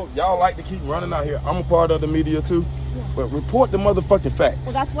 I know y'all like to keep running out here. I'm a part of the media too, but report the motherfucking facts.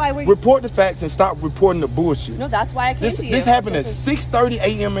 Well, that's why we. Report the facts and stop reporting the bullshit. No, that's why I came to you. This happened at This is- 6:30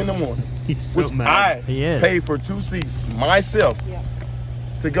 a.m. in the morning, He's so which mad. I He is. paid for 2 seats myself Yeah.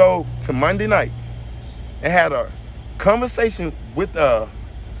 to go to Monday night and had a conversation with a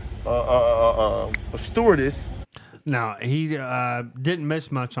stewardess. Now, he didn't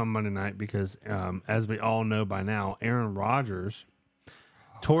miss much on Monday night because, as we all know by now, Aaron Rodgers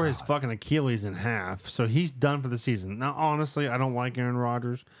tore his fucking Achilles in half, so he's done for the season. Now, honestly, I don't like Aaron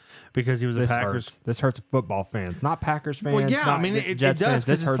Rodgers because he was a Packers. This hurts football fans, not Packers fans. Well, yeah, not I mean, it Jets does fans.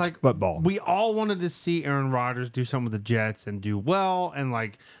 This because it's hurts like football. we all wanted to see Aaron Rodgers do something with the Jets and do well, and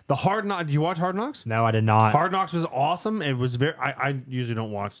like the Hard Knocks. Did you watch Hard Knocks? No, I did not. Hard Knocks was awesome. It was very. I usually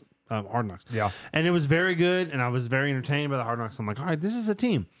don't watch Hard Knocks. Yeah, and it was very good, and I was very entertained by the Hard Knocks. I'm like, all right, this is the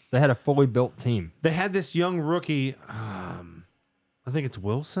team. They had a fully built team. They had this young rookie. I think it's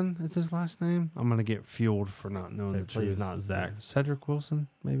Wilson. Is his last name? I'm gonna get fueled for not knowing the Please truth. not Zach. Cedric Wilson,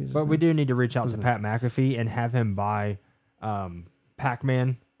 maybe. But we do need to reach out to Pat McAfee and have him buy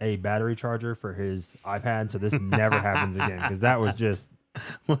Pacman a battery charger for his iPad, so this never happens again. Because that was just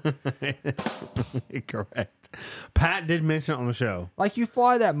correct. Pat did mention it on the show. like you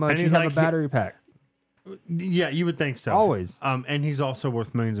fly that much, And you he's have like, a battery pack. Yeah, you would think so. Always. And he's also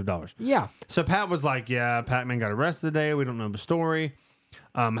worth millions of dollars. Yeah. So Pat was like, yeah, Pacman got arrested today. We don't know the story.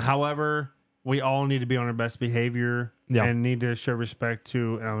 However, we all need to be on our best behavior and need to show respect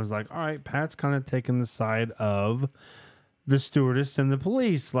to. And I was like, all right, Pat's kind of taking the side of the stewardess and the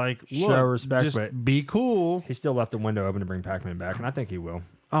police. Like, look, Show respect, just but be cool. He still left the window open to bring Pacman back, and I think he will.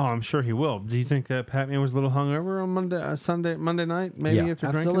 Oh, I'm sure he will. Do you think that Pacman was a little hungover on Monday night? Maybe after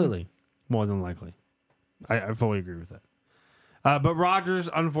drinking? Absolutely. More than likely. I fully agree with that. But Rodgers,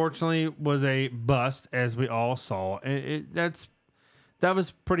 unfortunately, was a bust, as we all saw. That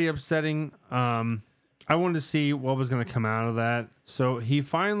was pretty upsetting. I wanted to see what was going to come out of that. So he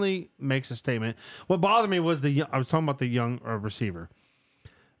finally makes a statement. What bothered me was I was talking about the young receiver.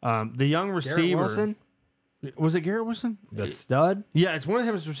 The young receiver. Garrett Wilson? Was it Garrett Wilson? The stud? Yeah, it's one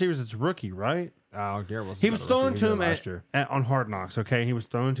of his receivers that's rookie, right? Oh, Garrett Wilson. He was throwing to him on Hard Knocks, okay? He was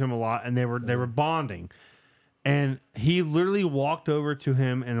throwing to him a lot, and they were bonding. And he literally walked over to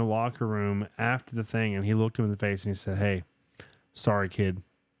him in the locker room after the thing, and he looked him in the face, and he said, hey, sorry, kid.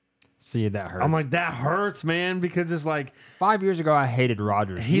 See, that hurts. I'm like, that hurts, man, because it's like... 5 years ago, I hated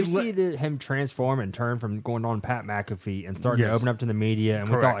Rodgers. He you see him transform and turn from going on Pat McAfee and starting to Yes. open up to the media, and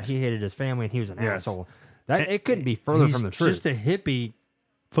we Correct. thought he hated his family, and he was an Yes. asshole. It couldn't be further He's from the truth. just a hippie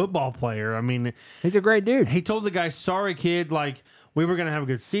football player. I mean... He's a great dude. He told the guy, sorry, kid, like... We were going to have a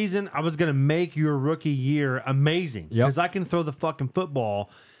good season. I was going to make your rookie year amazing. Because I can throw the fucking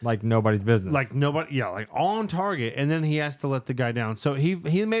football. Like nobody's business. Like nobody, like on target. And then he has to let the guy down. So he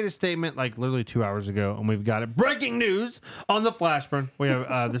made a statement like literally 2 hours ago. And we've got it. Breaking news on the Flashburn. We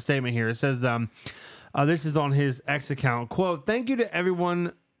have the statement here. It says, this is on his X account. Quote, thank you to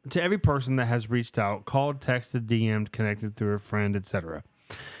everyone, to every person that has reached out, called, texted, DM'd, connected through a friend, etc.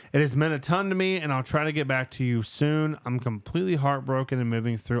 It has meant a ton to me, and I'll try to get back to you soon. I'm completely heartbroken and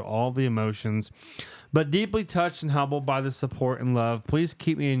moving through all the emotions, but deeply touched and humbled by the support and love. Please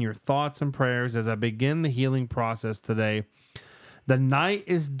keep me in your thoughts and prayers as I begin the healing process today. The night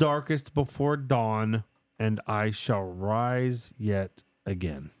is darkest before dawn, and I shall rise yet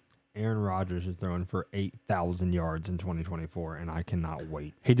again. Aaron Rodgers is throwing for 8,000 yards in 2024, and I cannot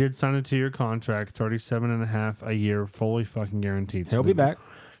wait. He did sign a 2-year contract, $37.5 a year, fully fucking guaranteed. He'll be back.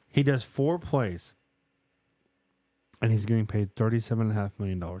 He does 4 plays, and he's getting paid $37.5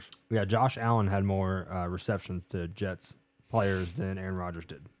 million. Yeah, Josh Allen had more receptions to Jets players than Aaron Rodgers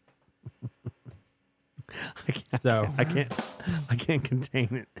did. I can't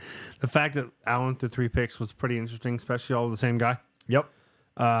contain it. The fact that Allen threw 3 picks was pretty interesting, especially all the same guy. Yep.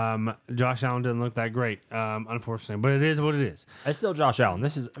 Josh Allen didn't look that great, unfortunately, but it is what it is. It's still Josh Allen.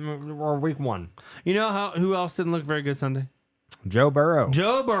 We're week 1. You know who else didn't look very good Sunday? Joe Burrow.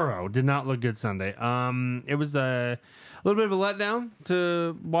 Joe Burrow did not look good Sunday. It was a little bit of a letdown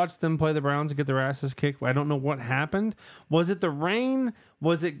to watch them play the Browns and get their asses kicked. I don't know what happened. Was it the rain?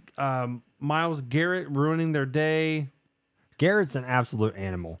 Was it Myles Garrett ruining their day? Garrett's an absolute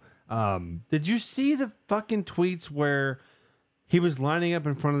animal. Did you see the fucking tweets where he was lining up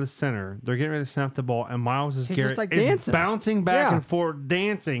in front of the center? They're getting ready to snap the ball, and Myles Garrett like is dancing. bouncing back Yeah. and forth,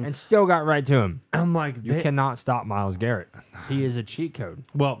 dancing. And still got right to him. I'm like, You cannot stop Myles Garrett. He is a cheat code.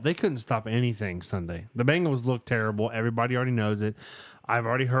 Well, they couldn't stop anything Sunday. The Bengals looked terrible. Everybody already knows it. I've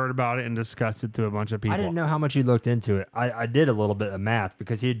already heard about it and discussed it to a bunch of people. I didn't know how much he looked into it. I did a little bit of math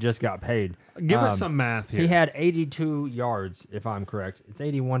because he had just got paid. Give us some math here. He had 82 yards, if I'm correct. It's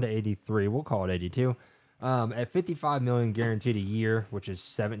 81 to 83. We'll call it 82. At $55 million guaranteed a year, which is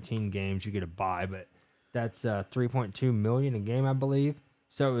 17 games you get a buy, but that's $3.2 million a game, I believe.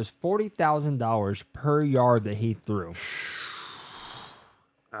 So it was $40,000 per yard that he threw.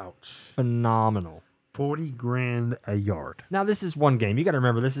 Ouch. Phenomenal. $40,000 a yard. Now, this is one game. You got to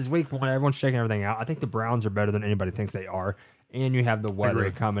remember, this is week 1. Everyone's checking everything out. I think the Browns are better than anybody thinks they are, and you have the weather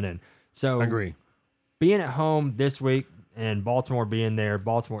Agree. coming in. So Agree. being at home this week, and Baltimore being there,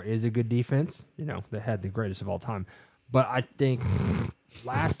 Baltimore is a good defense. You know, they had the greatest of all time. But I think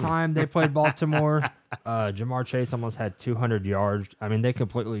last time they played Baltimore, Jamar Chase almost had 200 yards. I mean, they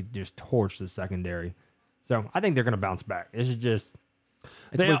completely just torched the secondary. So I think they're going to bounce back. It's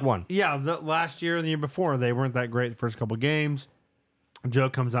week one. Yeah, last year and the year before, they weren't that great the first couple games. Joe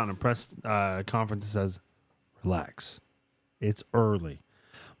comes out in a press conference and says, relax. It's early.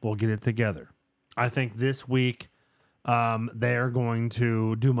 We'll get it together. I think this week they are going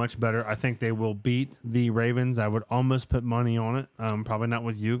to do much better. I think they will beat the Ravens. I would almost put money on it. Probably not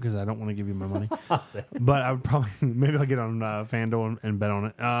with you because I don't want to give you my money. But I would probably, maybe I'll get on FanDuel and bet on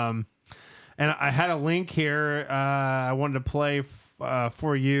it. And I had a link here I wanted to play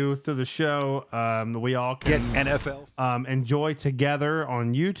for you through the show that we all can get NFL enjoy together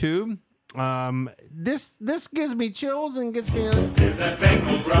on YouTube. This gives me chills and gets me a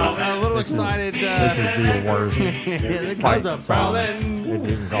little excited. This is the worst fight song, if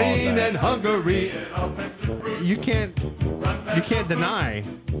you can call it that. And Hungary. You can't deny.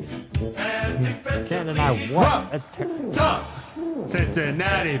 Can't deny what? That's terrible. Tough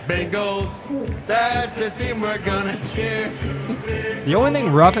Cincinnati Bengals. That's the team we're gonna cheer. The only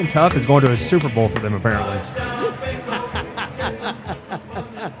thing rough and tough is going to a Super Bowl for them, apparently.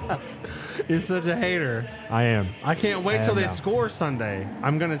 You're such a hater. I am. I can't wait till they score Sunday.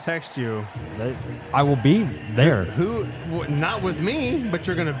 I'm gonna text you. I will be there. Not with me, but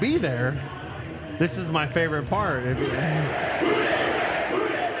you're gonna be there. This is my favorite part.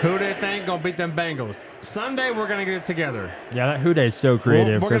 Who they think gonna beat them Bengals? Sunday we're gonna get it together. Yeah, that Who Day is so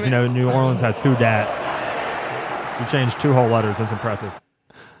creative because New Orleans has Who Dat. You changed 2 whole letters. That's impressive.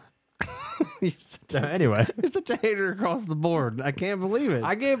 Anyway, you're such a hater across the board. I can't believe it.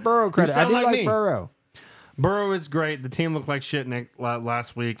 I gave Burrow credit. I do like Burrow. Burrow is great. The team looked like shit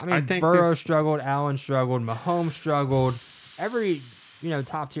last week. I think Burrow struggled. Allen struggled. Mahomes struggled. Every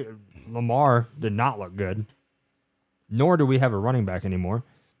top tier. Lamar did not look good. Nor do we have a running back anymore.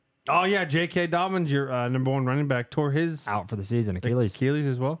 Oh yeah, J.K. Dobbins, your number 1 running back, tore his out for the season. Achilles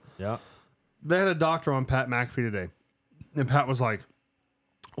as well. Yeah. They had a doctor on Pat McAfee today, and Pat was like,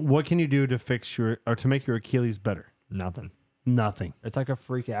 "What can you do to fix to make your Achilles better?" Nothing. It's like a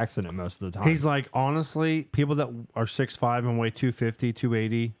freak accident most of the time. He's like, honestly, people that are 6'5" and weigh 250,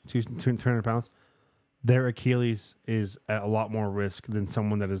 280, 200 pounds, their Achilles is at a lot more risk than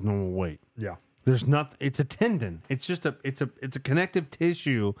someone that is normal weight. Yeah. There's not. It's a tendon. It's just it's a connective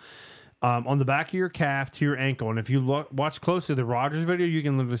tissue on the back of your calf to your ankle. And if you watch closely the Rodgers video, you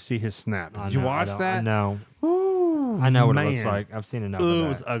can literally see his snap. Did you watch that? No. Ooh, I know what it looks like. I've seen enough of that. It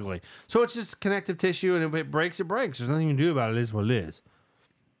was ugly. So it's just connective tissue, and if it breaks, it breaks. There's nothing you can do about it. It is what it is.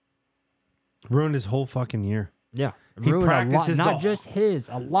 Ruined his whole fucking year. Yeah. He practices not just his.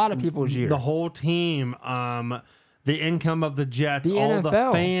 A lot of people's year. The whole team. The income of the Jets, the all NFL,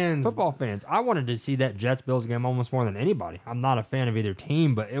 the fans, football fans. I wanted to see that Jets-Bills game almost more than anybody. I'm not a fan of either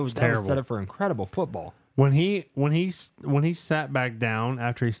team, but that was set up for incredible football. When he sat back down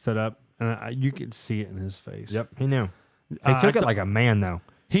after he stood up, and you could see it in his face. Yep, he knew. He took it like a man, though.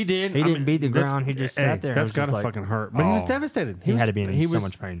 He did. He didn't beat the ground. He just sat there. That's gotta fucking hurt. But he was devastated. He had to be in so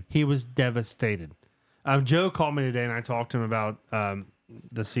much pain. He was devastated. Joe called me today, and I talked to him about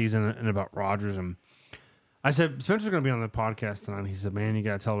the season and about Rodgers, and I said, Spencer's going to be on the podcast tonight. He said, man, you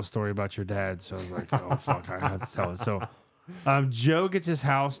got to tell a story about your dad. So I was like, oh, fuck, I have to tell it. So Joe gets his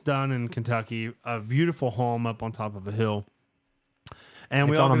house done in Kentucky, a beautiful home up on top of a hill. And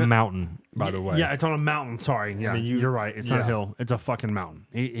it's on a mountain, by the way. Yeah, it's on a mountain. Sorry. Yeah, you're right. It's not a hill. It's a fucking mountain.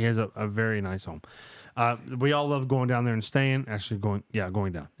 He has a very nice home. We all love going down there and staying. Actually, going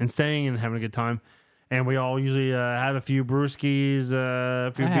down and staying and having a good time. And we all usually have a few brewskis,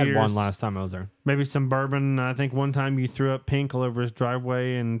 a few beers. I had one last time I was there. Maybe some bourbon. I think one time you threw up pink all over his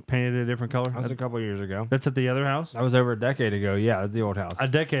driveway and painted it a different color. That was a couple years ago. That's at the other house? That was over a decade ago. Yeah, the old house. A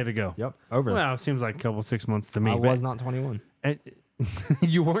decade ago. Yep, over. Well, it seems like a couple 6 months to me. I was not 21.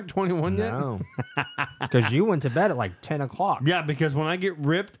 You weren't 21 yet? No. Because you went to bed at like 10 o'clock. Yeah, because when I get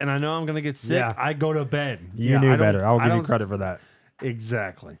ripped and I know I'm going to get sick, I go to bed. You knew better. I'll give you credit for that.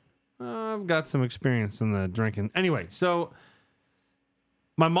 Exactly. I've got some experience in the drinking. Anyway, so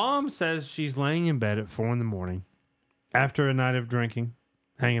my mom says she's laying in bed at 4 a.m. after a night of drinking,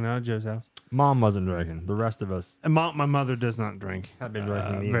 hanging out at Joe's house. Mom wasn't drinking. The rest of us. And my mother does not drink. I've been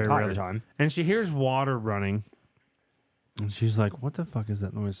drinking the entire time. And she hears water running. And she's like, what the fuck is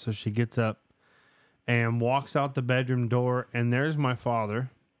that noise? So she gets up and walks out the bedroom door. And there's my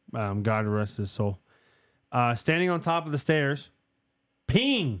father, God rest his soul, standing on top of the stairs,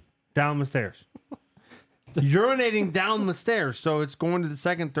 peeing down the stairs. Urinating down the stairs. So it's going to the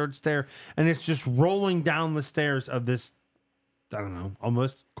second, third stair, and it's just rolling down the stairs of this I don't know,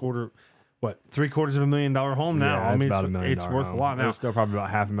 almost $750,000 home now. Yeah, I mean, about $1 million. it's worth a lot now. It was still probably about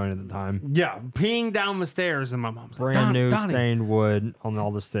 $500,000 at the time. Yeah, peeing down the stairs, and my mom's like, Brand new Donnie. stained wood on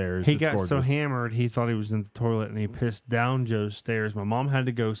all the stairs. He It's got so gorgeous. hammered, he thought he was in the toilet, and he pissed down Joe's stairs. My mom had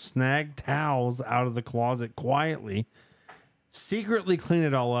to go snag towels out of the closet quietly, secretly clean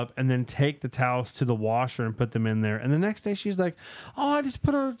it all up, and then take the towels to the washer and put them in there. And the next day, she's like, "Oh, I just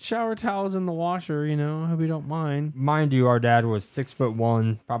put our shower towels in the washer. I hope you don't mind." Mind you, our dad was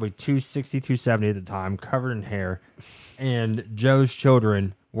 6'1", probably 260, 270 at the time, covered in hair. And Joe's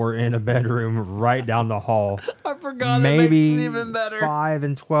children were in a bedroom right down the hall. I forgot. Maybe it makes it even better. 5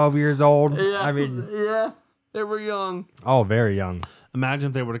 and 12 years old. Yeah, I mean, yeah, they were young. oh, very young. Imagine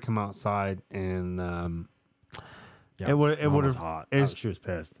if they would have come outside and Yeah, it would Mom have was hot. She was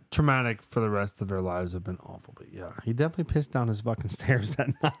pissed. traumatic for the rest of their lives. Have been awful, but yeah, he definitely pissed down his fucking stairs that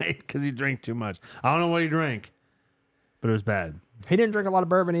night because he drank too much. I don't know what he drank, but it was bad. He didn't drink a lot of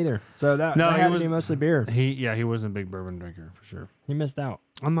bourbon either, so that No, he had to was- be mostly beer. He wasn't a big bourbon drinker for sure. He missed out.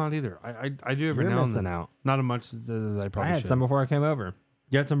 I'm not either. I do every You're now and missing then. out. Not as much as I I probably had should. some before I came over.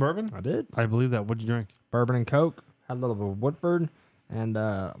 You had some bourbon? I did. I believe that. What'd you drink? Bourbon and Coke. Had a little bit of Woodford and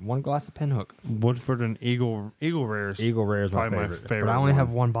one glass of Pinhook. Woodford and Eagle Rares. Eagle Rare is my Probably my favorite. favorite But I only one. have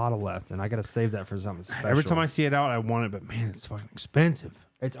one bottle left, and I got to save that for something special. Every time I see it out, I want it, but man, it's fucking expensive.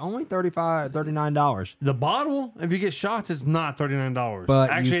 It's only $39. The bottle, if you get shots, it's not $39. But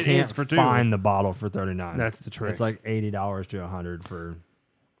actually, you it can't is for two. find the bottle for $39. That's the trick. It's like $80 to $100 for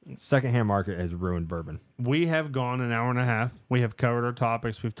secondhand market has ruined bourbon. We have gone an hour and a half. We have covered our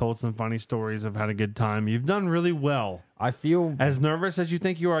topics. We've told some funny stories. I've had a good time. You've done really well. I feel As nervous as you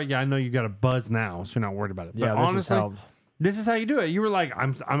think you are, yeah, I know you got a buzz now, so you're not worried about it. yeah. But This honestly, has helped. this is how you do it. You were like,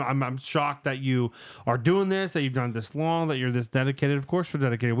 I'm shocked that you are doing this, that you've done this long, that you're this dedicated. Of course, we're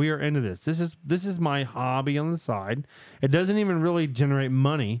dedicated. We are into this. This is my hobby on the side. It doesn't even really generate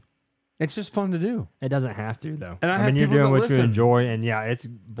money. It's just fun to do. It doesn't have to though. And I have mean, you're people doing that what you listen. enjoy, and yeah, it's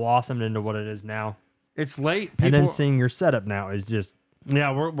blossomed into what it is now. It's late. And People, then seeing your setup now is just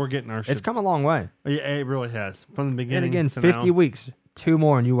yeah, we're getting our shit. it's come a long way. Yeah, it really has from the beginning. And again, to 50 now, weeks, 2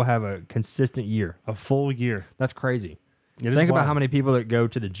 more, and you will have a consistent year. a full year. That's crazy. It is Think about wild. how many people that go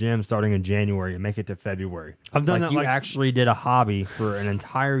to the gym starting in January and make it to February. I've done like that, you like- actually did a hobby for an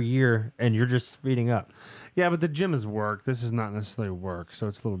entire year, and you're just speeding up. Yeah, but the gym is work. This is not necessarily work, so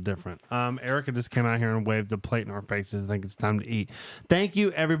it's a little different. Erica just came out here and waved the plate in our faces. I think it's time to eat. Thank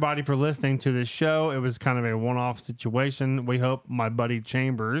you, everybody, for listening to this show. It was kind of a one-off situation. We hope my buddy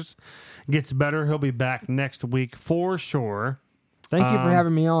Chambers gets better. He'll be back next week for sure. Thank you for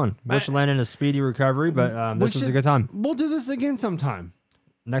having me on. Wish Landon a speedy recovery, but this was a good time. We'll do this again sometime.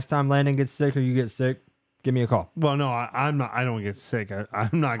 Next time Landon gets sick or you get sick, give me a call. Well, no, I'm not. I don't get sick.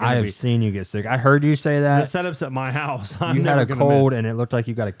 I'm not I going to have be. seen you get sick. I heard you say The that. setup's at my house. I'm You had never a gonna cold miss. and it looked like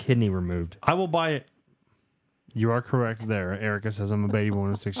you got a kidney removed. I will buy it. You are correct there. Erica says I'm a baby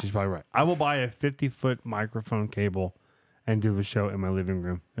born in 6. She's probably right. I will buy a 50-foot microphone cable and do a show in my living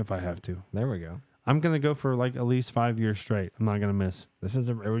room if I have to. There we go. I'm going to go for like at least 5 years straight. I'm not going to miss.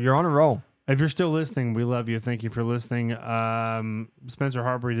 You're on a roll. If you're still listening, we love you. Thank you for listening. Spencer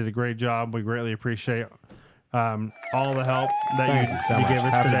Harper, you did a great job. We greatly appreciate all the help that Thank you so much. gave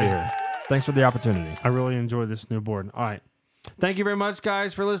us Happy to be today. here. Thanks for the opportunity. I really enjoyed this new board. All right. Thank you very much,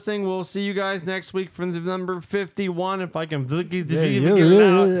 guys, for listening. We'll see you guys next week from the number 51. If I can get it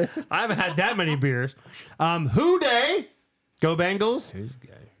out. I haven't had that many beers. Who Day? Go Bengals.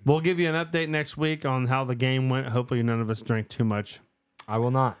 We'll give you an update next week on how the game went. Hopefully none of us drank too much. I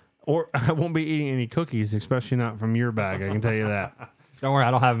will not. Or I won't be eating any cookies, especially not from your bag. I can tell you that. Don't worry,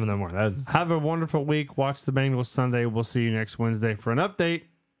 I don't have them no more. Have a wonderful week. Watch the Bengals Sunday. We'll see you next Wednesday for an update.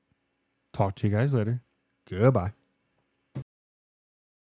 Talk to you guys later. Goodbye.